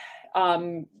think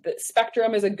that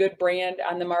Spectrum is a good brand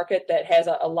on the market that has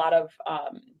a lot of,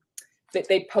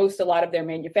 they post a lot of their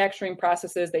manufacturing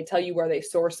processes. They tell you where they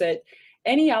source it.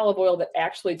 Any olive oil that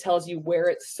actually tells you where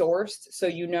it's sourced, so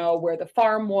you know where the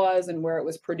farm was and where it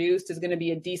was produced, is going to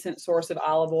be a decent source of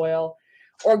olive oil.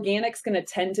 Organic's going to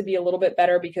tend to be a little bit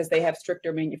better because they have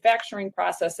stricter manufacturing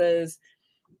processes.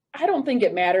 I don't think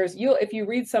it matters. If you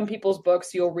read some people's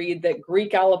books, you'll read that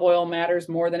Greek olive oil matters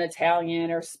more than Italian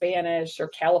or Spanish or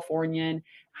Californian.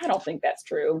 I don't think that's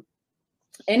true.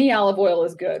 Any olive oil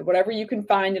is good. Whatever you can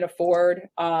find and afford.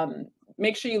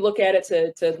 Make sure you look at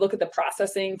it to look at the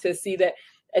processing to see that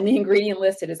in the ingredient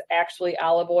list it is actually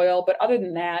olive oil. But other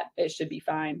than that, it should be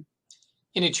fine.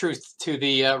 Any truth to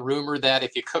the rumor that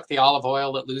if you cook the olive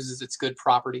oil, it loses its good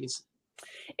properties?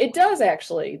 It does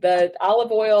actually. The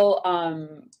olive oil,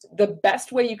 the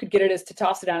best way you could get it is to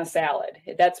toss it on a salad.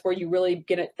 That's where you really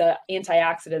get it. The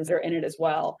antioxidants are in it as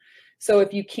well. So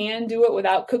if you can do it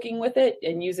without cooking with it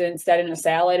and use it instead in a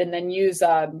salad, and then use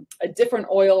a different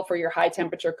oil for your high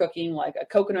temperature cooking, like a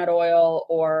coconut oil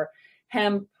or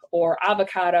hemp or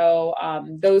avocado,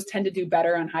 those tend to do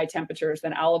better on high temperatures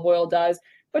than olive oil does.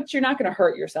 But you're not going to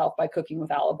hurt yourself by cooking with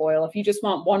olive oil. If you just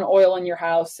want one oil in your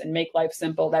house and make life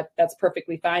simple, that's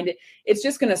perfectly fine. It's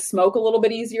just going to smoke a little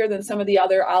bit easier than some of the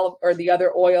other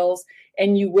other oils,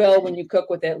 and you will, when you cook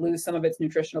with it, lose some of its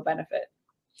nutritional benefit.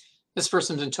 This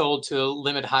person's been told to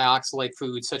limit high oxalate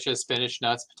foods such as spinach,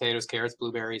 nuts, potatoes, carrots,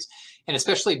 blueberries, and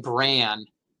especially bran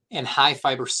and high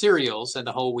fiber cereals and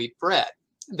the whole wheat bread.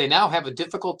 They now have a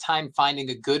difficult time finding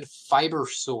a good fiber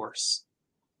source.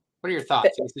 What are your thoughts?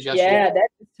 Any suggestions? Yeah, that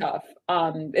is tough.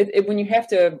 When you have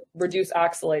to reduce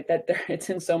oxalate, it's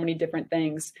in so many different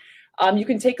things. You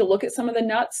can take a look at some of the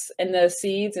nuts and the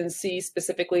seeds and see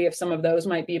specifically if some of those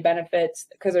might be a benefit,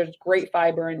 because there's great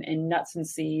fiber in nuts and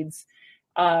seeds.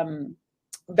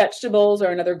 Vegetables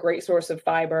are another great source of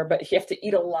fiber, but you have to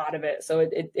eat a lot of it. So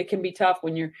it can be tough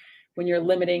when you're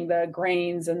limiting the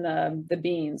grains and the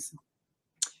beans.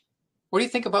 What do you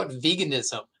think about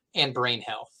veganism and brain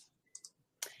health?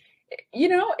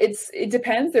 It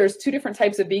depends. There's two different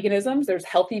types of veganisms. There's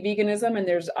healthy veganism and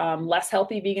there's less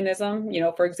healthy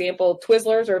veganism. For example,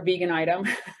 Twizzlers are a vegan item.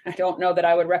 I don't know that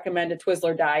I would recommend a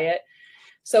Twizzler diet.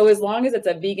 So as long as it's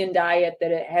a vegan diet,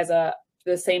 that it has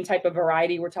the same type of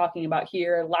variety we're talking about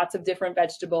here, lots of different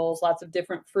vegetables, lots of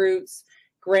different fruits,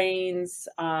 grains,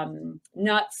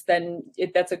 nuts, then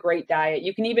that's a great diet.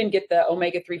 You can even get the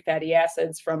omega-3 fatty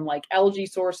acids from like algae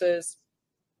sources.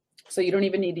 So you don't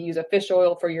even need to use a fish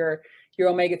oil for your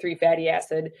omega-3 fatty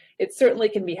acid. It certainly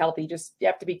can be healthy. Just you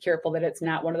have to be careful that it's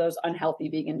not one of those unhealthy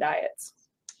vegan diets.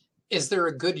 Is there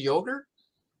a good yogurt?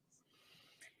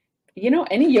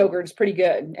 Any yogurt is pretty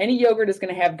good. Any yogurt is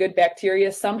going to have good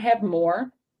bacteria. Some have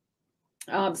more.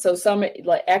 So some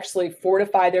actually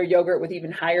fortify their yogurt with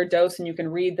even higher dose, and you can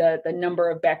read the number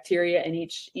of bacteria in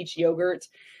each yogurt.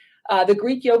 The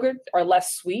Greek yogurts are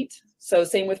less sweet. So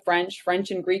same with French. French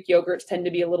and Greek yogurts tend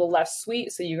to be a little less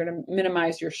sweet, so you're going to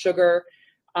minimize your sugar.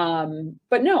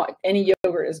 But no, any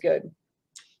yogurt is good.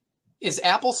 Is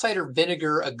apple cider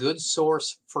vinegar a good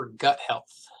source for gut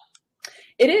health?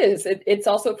 It is. It's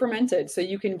also fermented, so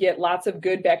you can get lots of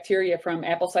good bacteria from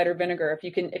apple cider vinegar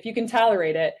if you can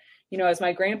tolerate it. As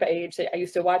my grandpa aged, I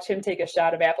used to watch him take a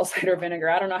shot of apple cider vinegar.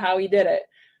 I don't know how he did it,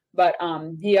 but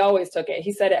he always took it.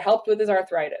 He said it helped with his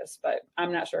arthritis, but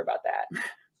I'm not sure about that.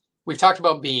 We've talked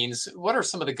about beans. What are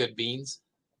some of the good beans?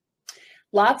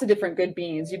 Lots of different good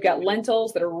beans. You've got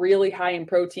lentils that are really high in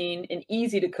protein and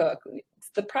easy to cook.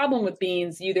 The problem with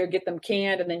beans, you either get them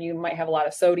canned and then you might have a lot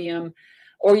of sodium,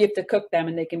 or you have to cook them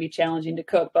and they can be challenging to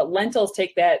cook. But lentils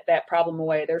take that problem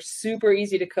away. They're super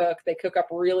easy to cook. They cook up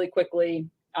really quickly,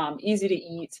 easy to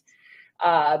eat.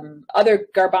 Other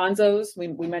garbanzos,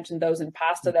 we mentioned those in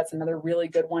pasta. That's another really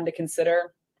good one to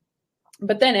consider.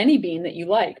 But then any bean that you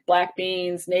like, black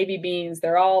beans, navy beans,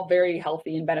 they're all very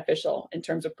healthy and beneficial in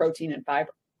terms of protein and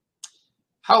fiber.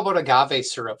 How about agave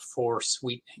syrup for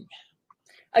sweetening?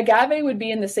 Agave would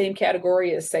be in the same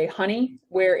category as, say, honey,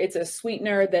 where it's a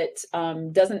sweetener that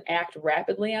doesn't act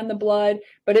rapidly on the blood,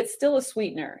 but it's still a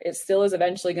sweetener. It still is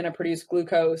eventually going to produce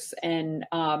glucose, and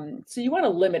so you want to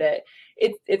limit it.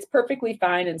 It's perfectly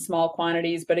fine in small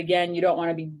quantities, but again, you don't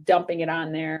want to be dumping it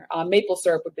on there. Maple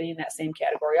syrup would be in that same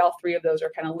category. All three of those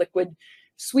are kind of liquid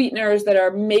sweeteners that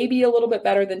are maybe a little bit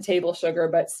better than table sugar,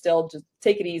 but still just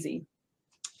take it easy.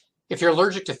 If you're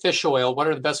allergic to fish oil, what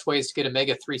are the best ways to get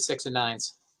omega-3, 6, and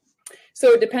 9s?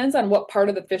 So it depends on what part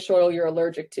of the fish oil you're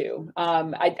allergic to.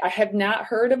 I have not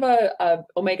heard of a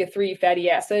omega-3 fatty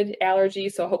acid allergy,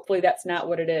 so hopefully that's not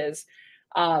what it is.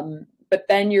 But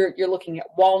then you're looking at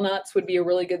walnuts would be a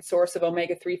really good source of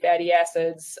omega-3 fatty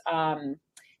acids.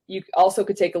 You also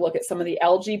could take a look at some of the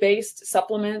algae-based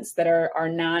supplements that are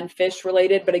non-fish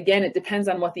related. But again, it depends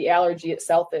on what the allergy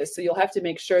itself is. So you'll have to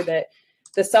make sure that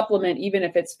the supplement, even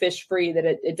if it's fish-free, that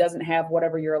it doesn't have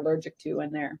whatever you're allergic to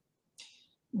in there.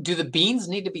 Do the beans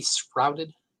need to be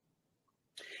sprouted?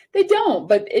 They don't,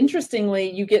 but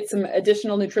interestingly, you get some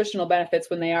additional nutritional benefits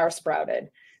when they are sprouted.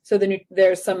 So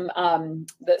there's some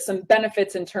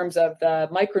benefits in terms of the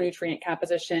micronutrient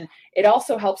composition. It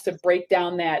also helps to break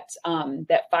down that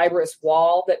fibrous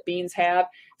wall that beans have.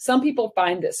 Some people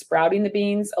find that sprouting the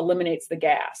beans eliminates the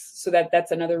gas. So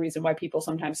that's another reason why people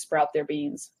sometimes sprout their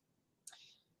beans.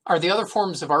 Are the other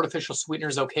forms of artificial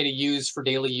sweeteners okay to use for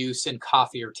daily use in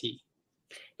coffee or tea?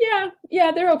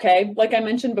 Yeah, they're okay. Like I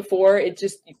mentioned before,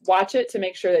 watch it to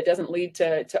make sure that it doesn't lead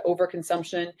to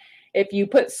overconsumption. If you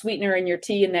put sweetener in your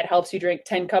tea and that helps you drink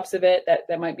 10 cups of it,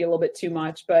 that might be a little bit too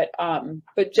much. But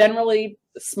generally,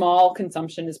 small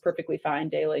consumption is perfectly fine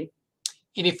daily.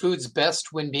 Any foods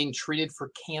best when being treated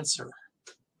for cancer?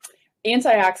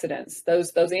 Antioxidants.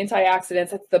 Those antioxidants,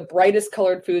 that's the brightest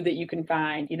colored food that you can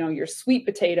find. Your sweet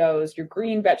potatoes, your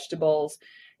green vegetables,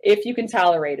 if you can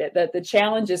tolerate it. The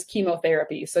challenge is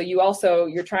chemotherapy. So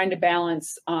you're trying to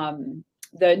balance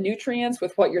the nutrients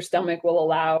with what your stomach will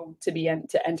allow to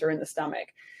enter in the stomach.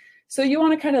 So you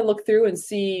want to kind of look through and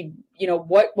see,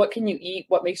 what can you eat,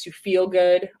 what makes you feel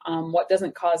good, what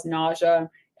doesn't cause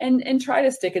nausea, and try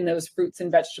to stick in those fruits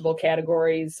and vegetable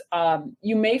categories.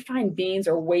 You may find beans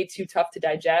are way too tough to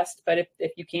digest, but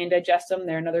if you can digest them,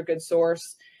 they're another good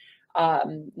source.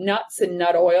 Nuts and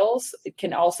nut oils, it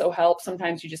can also help.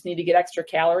 Sometimes you just need to get extra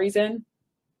calories in.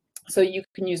 So you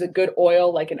can use a good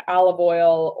oil like an olive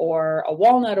oil or a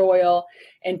walnut oil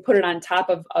and put it on top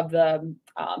of the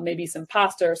maybe some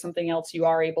pasta or something else you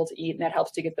are able to eat, and that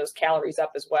helps to get those calories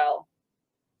up as well.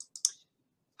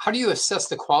 How do you assess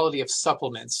the quality of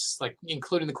supplements, like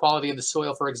including the quality of the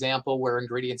soil, for example, where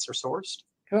ingredients are sourced?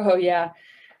 Oh, yeah.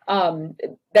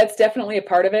 That's definitely a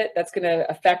part of it. That's going to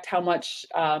affect how much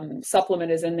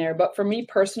supplement is in there. But for me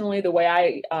personally, the way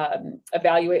I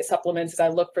evaluate supplements is I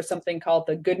look for something called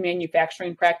the Good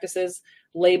Manufacturing Practices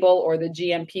label, or the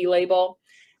GMP label.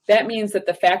 That means that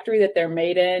the factory that they're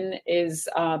made in is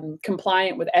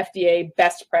compliant with FDA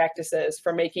best practices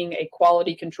for making a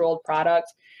quality controlled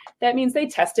product. That means they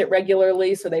test it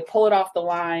regularly. So they pull it off the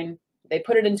line, they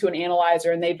put it into an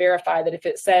analyzer, and they verify that if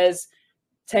it says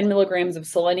 10 milligrams of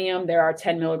selenium, there are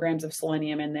 10 milligrams of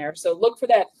selenium in there. So look for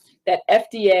that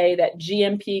FDA, that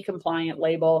GMP compliant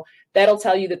label. That'll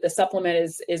tell you that the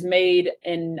supplement is made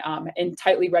and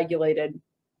tightly regulated.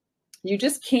 You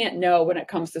just can't know when it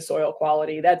comes to soil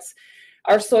quality.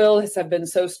 Our soils have been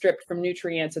so stripped from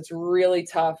nutrients. It's really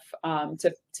tough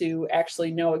to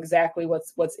actually know exactly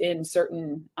what's in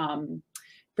certain,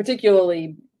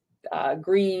 particularly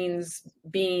greens,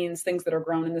 beans, things that are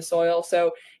grown in the soil.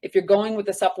 So if you're going with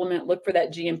the supplement, look for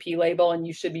that GMP label, and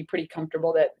you should be pretty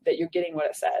comfortable that you're getting what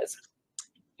it says.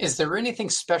 Is there anything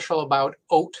special about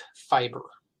oat fiber?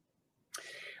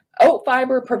 Oat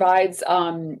fiber provides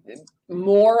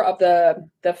more of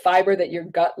the fiber that your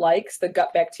gut likes, the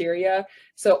gut bacteria.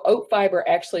 So oat fiber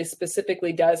actually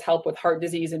specifically does help with heart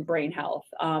disease and brain health.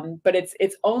 But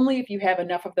it's only if you have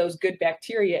enough of those good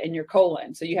bacteria in your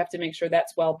colon. So you have to make sure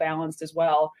that's well balanced as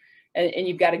well. And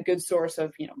you've got a good source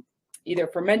of, either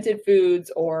fermented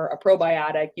foods or a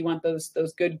probiotic. You want those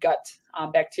good gut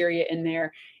bacteria in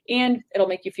there, and it'll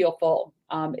make you feel full.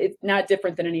 It's not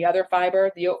different than any other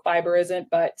fiber. The oat fiber isn't,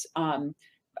 but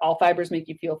all fibers make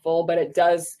you feel full, but it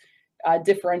does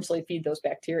differentially feed those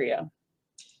bacteria.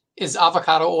 Is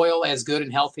avocado oil as good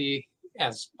and healthy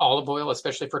as olive oil,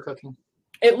 especially for cooking?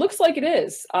 It looks like it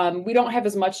is. We don't have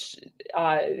as much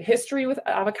history with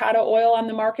avocado oil on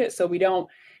the market, so we don't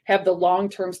have the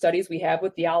long-term studies we have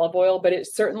with the olive oil, but it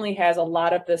certainly has a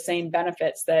lot of the same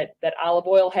benefits that olive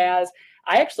oil has.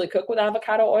 I actually cook with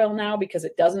avocado oil now because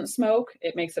it doesn't smoke.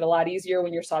 It makes it a lot easier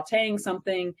when you're sauteing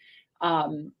something.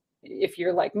 If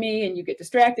you're like me and you get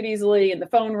distracted easily and the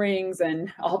phone rings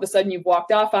and all of a sudden you've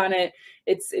walked off on it,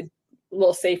 it's a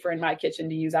little safer in my kitchen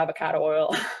to use avocado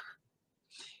oil.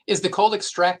 Is the cold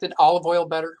extracted olive oil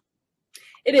better?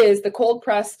 It is. The cold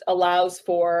pressed allows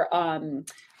for,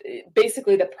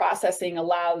 basically the processing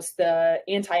allows the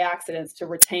antioxidants to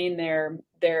retain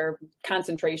their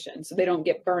concentration, so they don't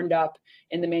get burned up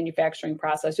in the manufacturing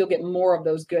process. You'll get more of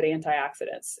those good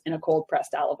antioxidants in a cold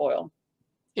pressed olive oil.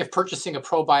 If purchasing a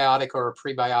probiotic or a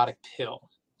prebiotic pill,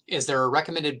 is there a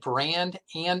recommended brand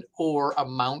and or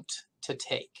amount to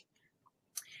take?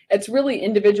 It's really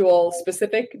individual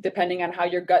specific depending on how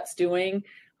your gut's doing.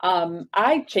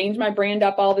 I change my brand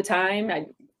up all the time. I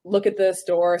look at the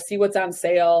store, see what's on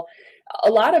sale. A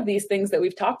lot of these things that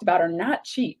we've talked about are not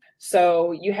cheap.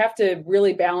 So you have to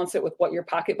really balance it with what your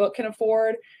pocketbook can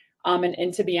afford.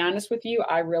 And to be honest with you,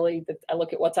 I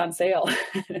look at what's on sale.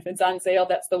 If it's on sale,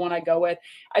 that's the one I go with.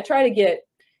 I try to get,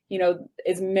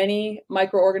 as many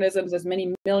microorganisms, as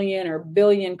many million or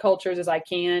billion cultures as I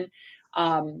can.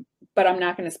 But I'm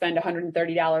not going to spend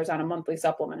 $130 on a monthly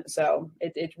supplement. So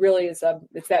it really is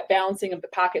it's that balancing of the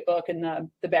pocketbook and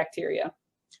the bacteria.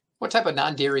 What type of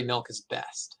non-dairy milk is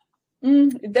best?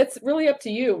 That's really up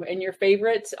to you and your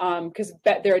favorite, because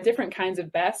there are different kinds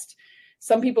of best.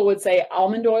 Some people would say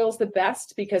almond oil is the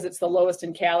best because it's the lowest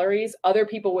in calories. Other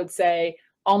people would say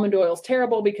almond oil is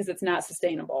terrible because it's not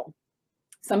sustainable.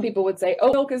 Some people would say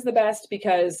oat milk is the best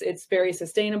because it's very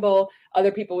sustainable.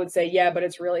 Other people would say, yeah, but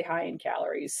it's really high in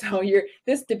calories. So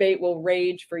this debate will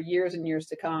rage for years and years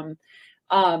to come.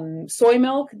 Soy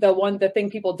milk, the thing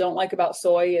people don't like about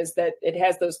soy is that it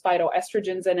has those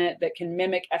phytoestrogens in it that can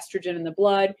mimic estrogen in the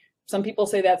blood. Some people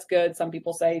say that's good. Some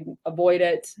people say avoid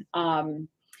it.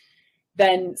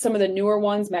 Then some of the newer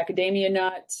ones, macadamia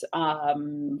nut,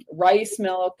 rice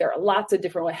milk, there are lots of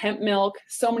different, hemp milk,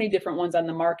 so many different ones on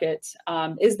the market.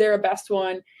 Is there a best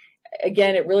one?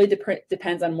 Again, it really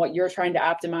depends on what you're trying to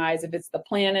optimize. If it's the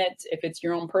planet, if it's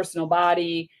your own personal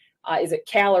body, is it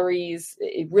calories?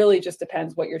 It really just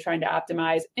depends what you're trying to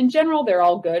optimize. In general, they're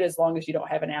all good as long as you don't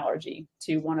have an allergy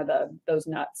to one of those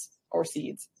nuts or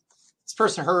seeds. This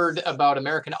person heard about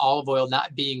American olive oil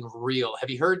not being real. Have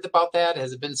you heard about that?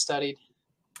 Has it been studied?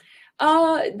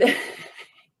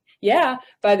 Yeah,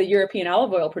 by the European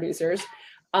olive oil producers.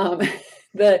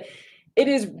 It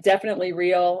is definitely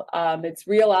real. It's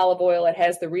real olive oil. It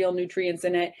has the real nutrients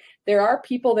in it. There are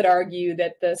people that argue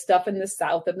that the stuff in the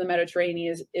south of the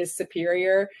Mediterranean is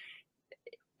superior.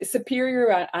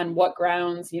 Superior on what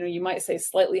grounds? You know, you might say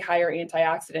slightly higher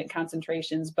antioxidant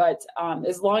concentrations, but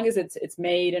as long as it's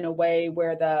made in a way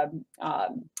where the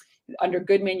under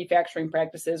good manufacturing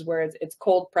practices, where it's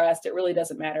cold pressed, it really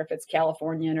doesn't matter if it's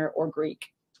Californian or Greek.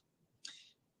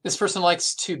 This person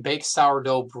likes to bake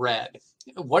sourdough bread.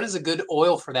 What is a good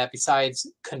oil for that besides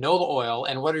canola oil?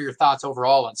 And what are your thoughts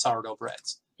overall on sourdough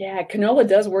breads? Yeah, canola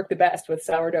does work the best with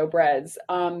sourdough breads,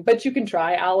 but you can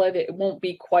try olive. It won't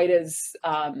be quite as,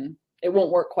 it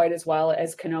won't work quite as well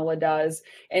as canola does.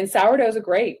 And sourdough is a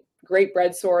great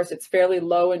bread source. It's fairly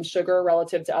low in sugar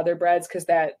relative to other breads because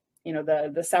that, you know,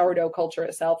 the sourdough culture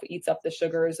itself eats up the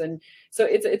sugars. And so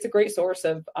it's a great source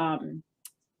of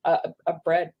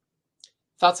bread.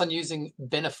 Thoughts on using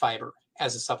benefiber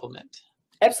as a supplement?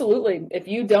 Absolutely. If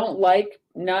you don't like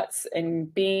nuts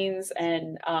and beans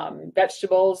and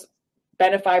vegetables,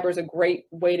 benefiber is a great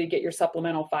way to get your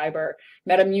supplemental fiber.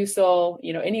 Metamucil,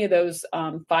 you know, any of those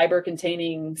fiber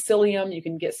containing psyllium, you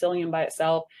can get psyllium by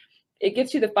itself. It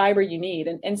gets you the fiber you need.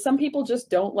 And some people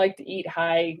just don't like to eat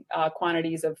high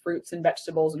quantities of fruits and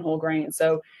vegetables and whole grains.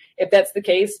 So if that's the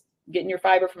case, getting your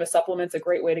fiber from a supplement's a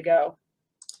great way to go.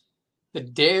 The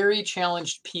dairy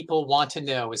challenged people want to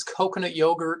know, is coconut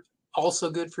yogurt also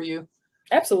good for you?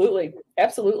 Absolutely.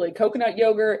 Absolutely. Coconut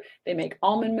yogurt. They make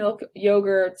almond milk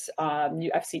yogurts.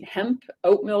 I've seen hemp,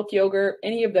 oat milk yogurt.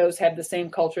 Any of those have the same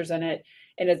cultures in it.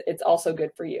 And it's also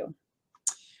good for you.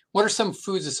 What are some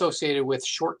foods associated with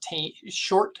short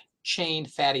chain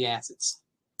fatty acids?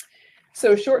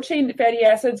 So short chain fatty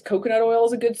acids, coconut oil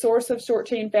is a good source of short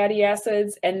chain fatty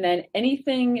acids. And then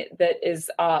anything that is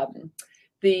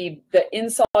the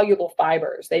insoluble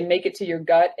fibers, they make it to your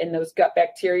gut, and those gut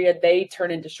bacteria, they turn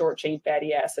into short chain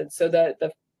fatty acids. So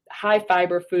the high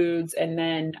fiber foods and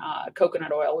then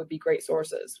coconut oil would be great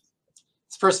sources.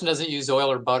 This person doesn't use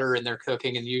oil or butter in their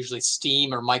cooking and usually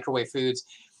steam or microwave foods.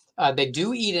 They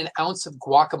do eat an ounce of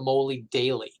guacamole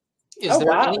daily. Is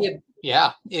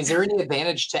there any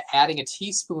advantage to adding a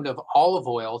teaspoon of olive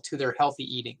oil to their healthy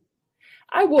eating?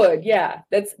 I would, yeah.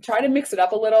 Try to mix it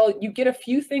up a little. You get a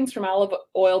few things from olive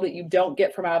oil that you don't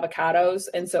get from avocados.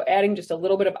 And so adding just a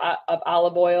little bit of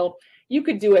olive oil, you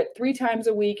could do it 3 times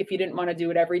a week if you didn't want to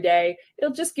do it every day.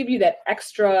 It'll just give you that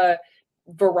extra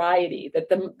variety. That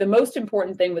the most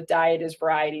important thing with diet is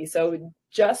variety. So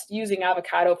just using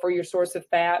avocado for your source of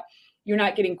fat, you're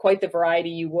not getting quite the variety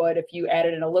you would if you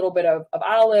added in a little bit of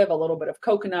olive, a little bit of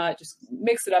coconut. Just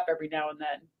mix it up every now and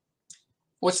then.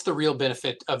 What's the real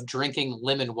benefit of drinking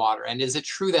lemon water? And is it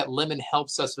true that lemon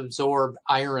helps us absorb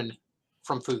iron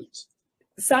from foods?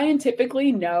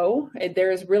 Scientifically, no. There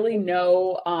is really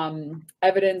no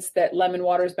evidence that lemon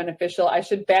water is beneficial. I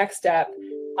should backstep.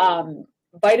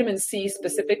 Vitamin C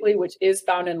specifically, which is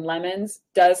found in lemons,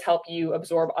 does help you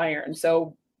absorb iron.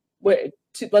 So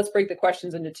let's break the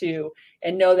questions into 2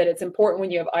 and know that it's important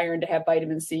when you have iron to have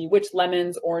vitamin C, which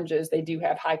lemons, oranges, they do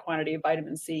have high quantity of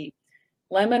vitamin C.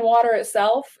 Lemon water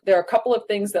itself, there are a couple of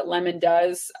things that lemon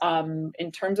does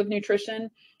in terms of nutrition.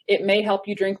 It may help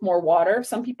you drink more water.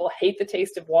 Some people hate the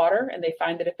taste of water, and they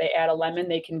find that if they add a lemon,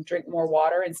 they can drink more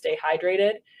water and stay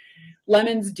hydrated.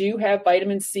 Lemons do have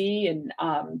vitamin C and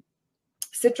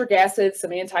citric acid,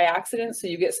 some antioxidants, so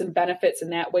you get some benefits in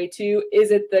that way too.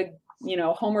 Is it the,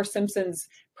 Homer Simpson's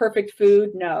perfect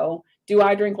food? No. Do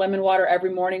I drink lemon water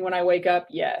every morning when I wake up?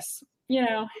 Yes.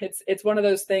 It's one of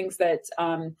those things that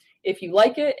if you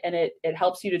like it and it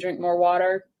helps you to drink more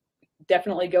water,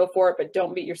 definitely go for it, but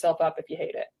don't beat yourself up if you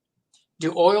hate it.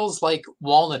 Do oils like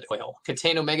walnut oil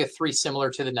contain omega-3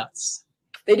 similar to the nuts?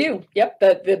 They do. Yep.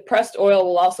 The pressed oil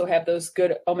will also have those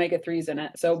good omega-3s in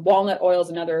it. So walnut oil is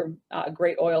another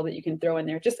great oil that you can throw in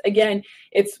there. Just again,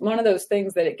 it's one of those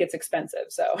things that it gets expensive.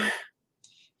 So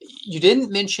you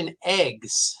didn't mention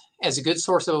eggs as a good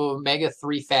source of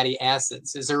omega-3 fatty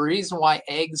acids. Is there a reason why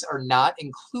eggs are not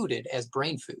included as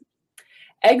brain food?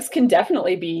 Eggs can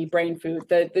definitely be brain food.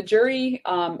 The jury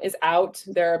is out.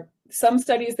 There are some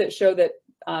studies that show that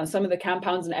some of the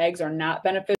compounds in eggs are not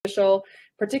beneficial,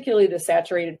 particularly the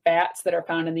saturated fats that are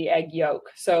found in the egg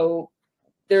yolk. So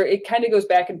it kind of goes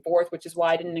back and forth, which is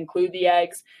why I didn't include the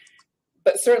eggs.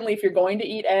 But certainly if you're going to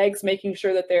eat eggs, making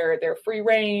sure that they're free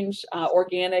range,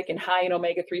 organic, and high in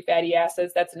omega-3 fatty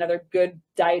acids, that's another good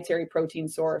dietary protein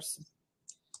source.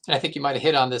 And I think you might have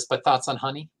hit on this, but thoughts on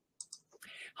honey?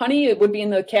 Honey, it would be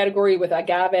in the category with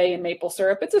agave and maple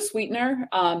syrup. It's a sweetener.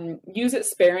 Use it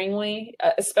sparingly,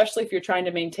 especially if you're trying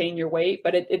to maintain your weight,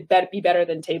 but it'd be better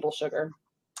than table sugar.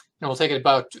 And we'll take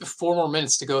about 4 more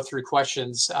minutes to go through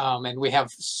questions, and we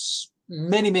have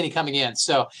many coming in.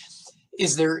 So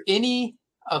is there any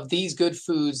of these good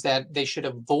foods that they should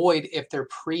avoid if they're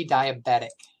pre-diabetic?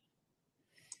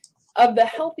 Of the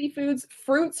healthy foods,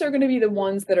 fruits are going to be the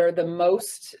ones that are the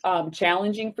most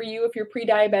challenging for you if you're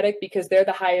pre-diabetic, because they're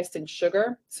the highest in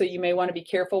sugar. So you may want to be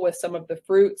careful with some of the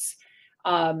fruits,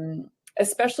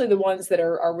 especially the ones that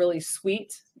are really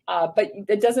sweet. But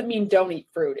it doesn't mean don't eat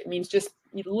fruit. It means just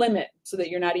limit so that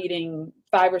you're not eating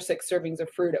 5 or 6 servings of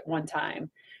fruit at one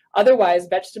time. Otherwise,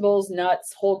 vegetables,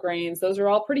 nuts, whole grains, those are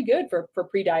all pretty good for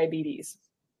pre-diabetes.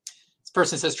 This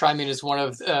person says triamine is one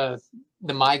of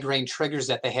the migraine triggers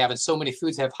that they have, and so many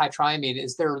foods have high triamine.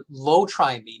 Is there low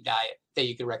triamine diet that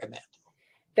you could recommend?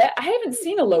 That I haven't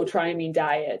seen a low triamine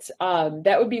diet.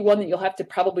 That would be one that you'll have to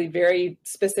probably very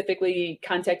specifically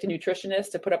contact a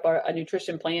nutritionist to put up a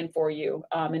nutrition plan for you.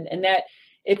 And that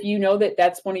if you know that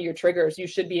that's one of your triggers, you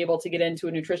should be able to get into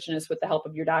a nutritionist with the help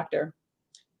of your doctor.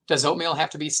 Does oatmeal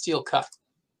have to be steel cut?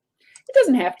 It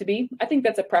doesn't have to be. I think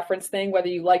that's a preference thing, whether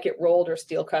you like it rolled or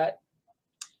steel cut.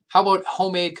 How about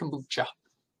homemade kombucha?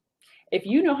 If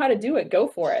you know how to do it, go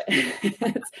for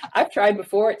it. I've tried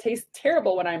before. It tastes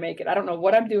terrible when I make it. I don't know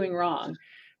what I'm doing wrong.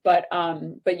 But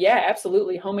yeah,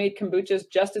 absolutely. Homemade kombucha is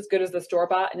just as good as the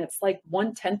store-bought, and it's like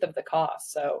 1/10 of the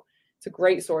cost. So it's a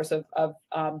great source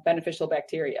of beneficial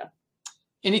bacteria.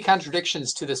 Any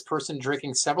contradictions to this person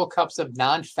drinking several cups of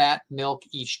non-fat milk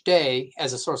each day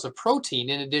as a source of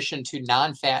protein, in addition to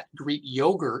non-fat Greek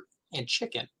yogurt and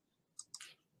chicken?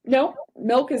 No,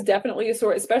 milk is definitely a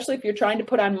source, especially if you're trying to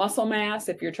put on muscle mass,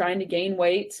 if you're trying to gain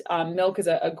weight. Milk is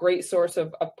a great source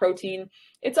of protein.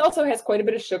 It also has quite a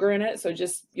bit of sugar in it, so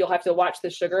just you'll have to watch the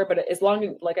sugar. But as long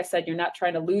as, like I said, you're not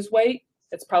trying to lose weight,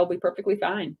 it's probably perfectly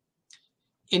fine.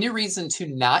 Any reason to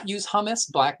not use hummus,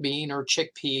 black bean, or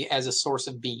chickpea as a source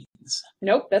of beans?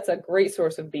 Nope, that's a great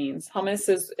source of beans. Hummus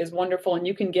is wonderful, and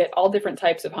you can get all different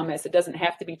types of hummus. It doesn't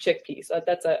have to be chickpea, so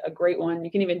that's a great one. You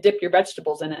can even dip your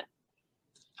vegetables in it.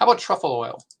 How about truffle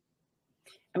oil?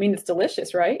 I mean, it's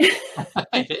delicious, right?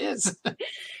 It is.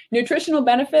 Nutritional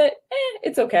benefit,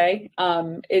 it's okay.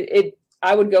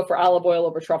 I would go for olive oil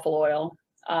over truffle oil,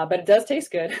 but it does taste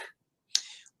good.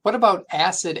 What about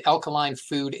acid alkaline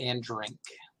food and drink?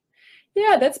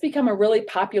 Yeah, that's become a really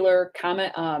popular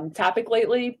topic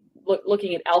lately,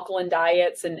 looking at alkaline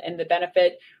diets and the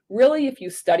benefit. Really, if you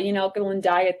study an alkaline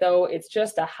diet, though, it's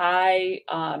just a high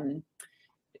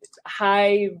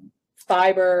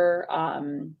fiber,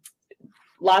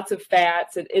 lots of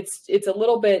fats. It's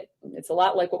a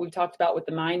lot like what we've talked about with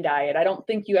the MIND diet. I don't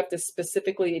think you have to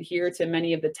specifically adhere to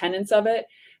many of the tenets of it,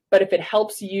 but if it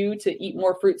helps you to eat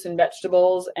more fruits and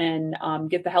vegetables and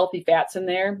get the healthy fats in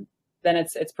there, then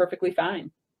it's perfectly fine.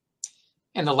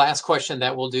 And the last question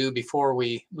that we'll do before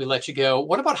we let you go,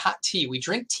 what about hot tea? We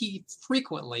drink tea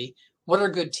frequently. What are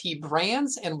good tea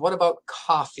brands, and what about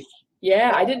coffee?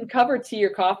 Yeah, I didn't cover tea or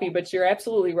coffee, but you're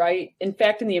absolutely right. In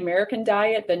fact, in the American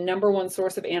diet, the #1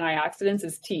 source of antioxidants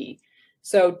is tea.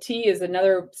 So tea is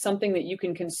something that you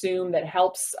can consume that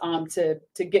helps to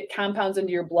get compounds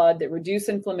into your blood that reduce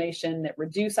inflammation, that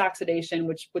reduce oxidation,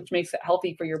 which makes it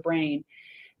healthy for your brain.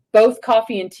 Both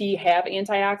coffee and tea have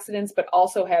antioxidants, but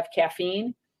also have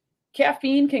caffeine.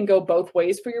 Caffeine can go both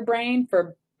ways for your brain.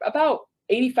 For about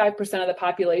 85% of the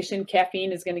population,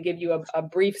 caffeine is going to give you a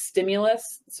brief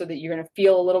stimulus so that you're going to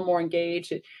feel a little more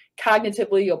engaged.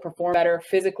 Cognitively, you'll perform better.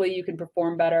 Physically, you can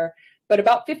perform better. But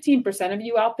about 15% of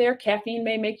you out there, caffeine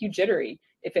may make you jittery.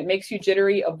 If it makes you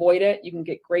jittery, avoid it. You can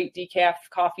get great decaf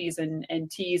coffees and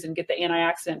teas and get the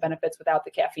antioxidant benefits without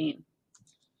the caffeine.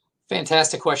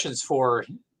 Fantastic questions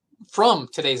from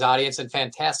today's audience, and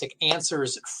fantastic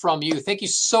answers from you. Thank you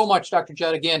so much, Dr.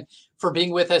 Judd, again, for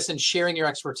being with us and sharing your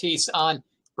expertise on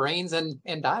brains and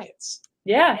diets.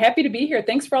 Yeah, happy to be here.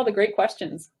 Thanks for all the great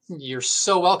questions. You're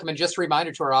so welcome. And just a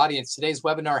reminder to our audience, today's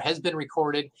webinar has been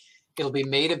recorded. It'll be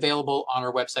made available on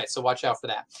our website, so watch out for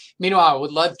that. Meanwhile, I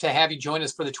would love to have you join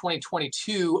us for the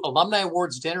 2022 Alumni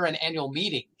Awards Dinner and Annual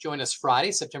Meeting. Join us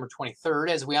Friday, September 23rd,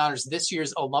 as we honor this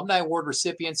year's Alumni Award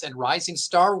recipients and Rising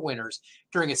Star winners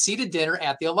during a seated dinner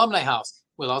at the Alumni House.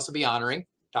 We'll also be honoring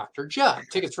Dr. Judd.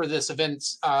 Tickets for this event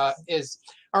are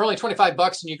only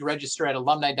 $25, and you can register at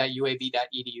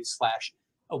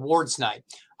alumni.uab.edu/awards night.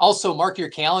 Also, mark your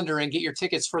calendar and get your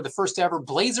tickets for the first ever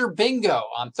Blazer Bingo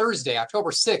on Thursday,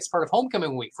 October 6th, part of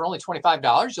Homecoming Week. For only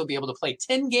 $25, you'll be able to play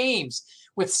 10 games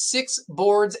with 6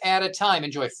 boards at a time.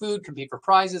 Enjoy food, compete for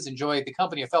prizes, enjoy the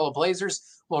company of fellow Blazers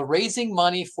while raising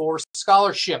money for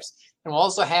scholarships. And we'll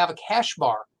also have a cash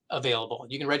bar available.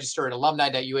 You can register at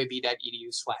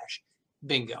alumni.uab.edu/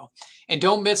 Bingo. And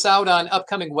don't miss out on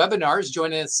upcoming webinars.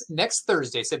 Join us next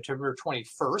Thursday, September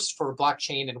 21st for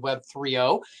Blockchain and Web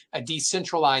 3.0, a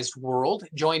decentralized world.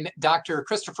 Join Dr.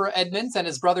 Christopher Edmonds and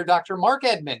his brother, Dr. Mark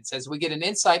Edmonds, as we get an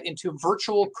insight into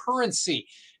virtual currency.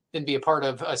 Then be a part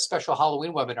of a special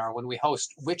Halloween webinar when we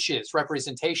host witches,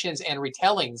 representations, and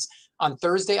retellings on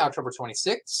Thursday, October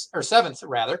 26th, or 7th,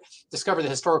 rather. Discover the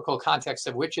historical context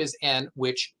of witches and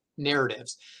witch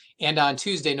narratives. And on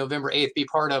Tuesday, November 8th, be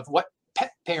part of what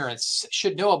pet parents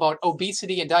should know about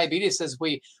obesity and diabetes as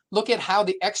we look at how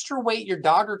the extra weight your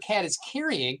dog or cat is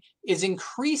carrying is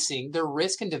increasing their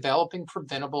risk in developing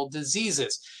preventable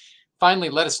diseases. Finally,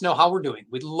 let us know how we're doing.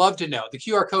 We'd love to know. The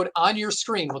QR code on your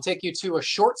screen will take you to a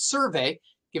short survey.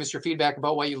 Give us your feedback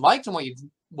about what you liked and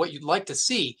what you'd like to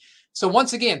see. So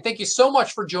once again, thank you so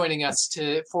much for joining us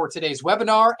for today's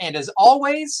webinar. And as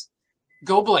always,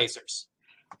 go Blazers.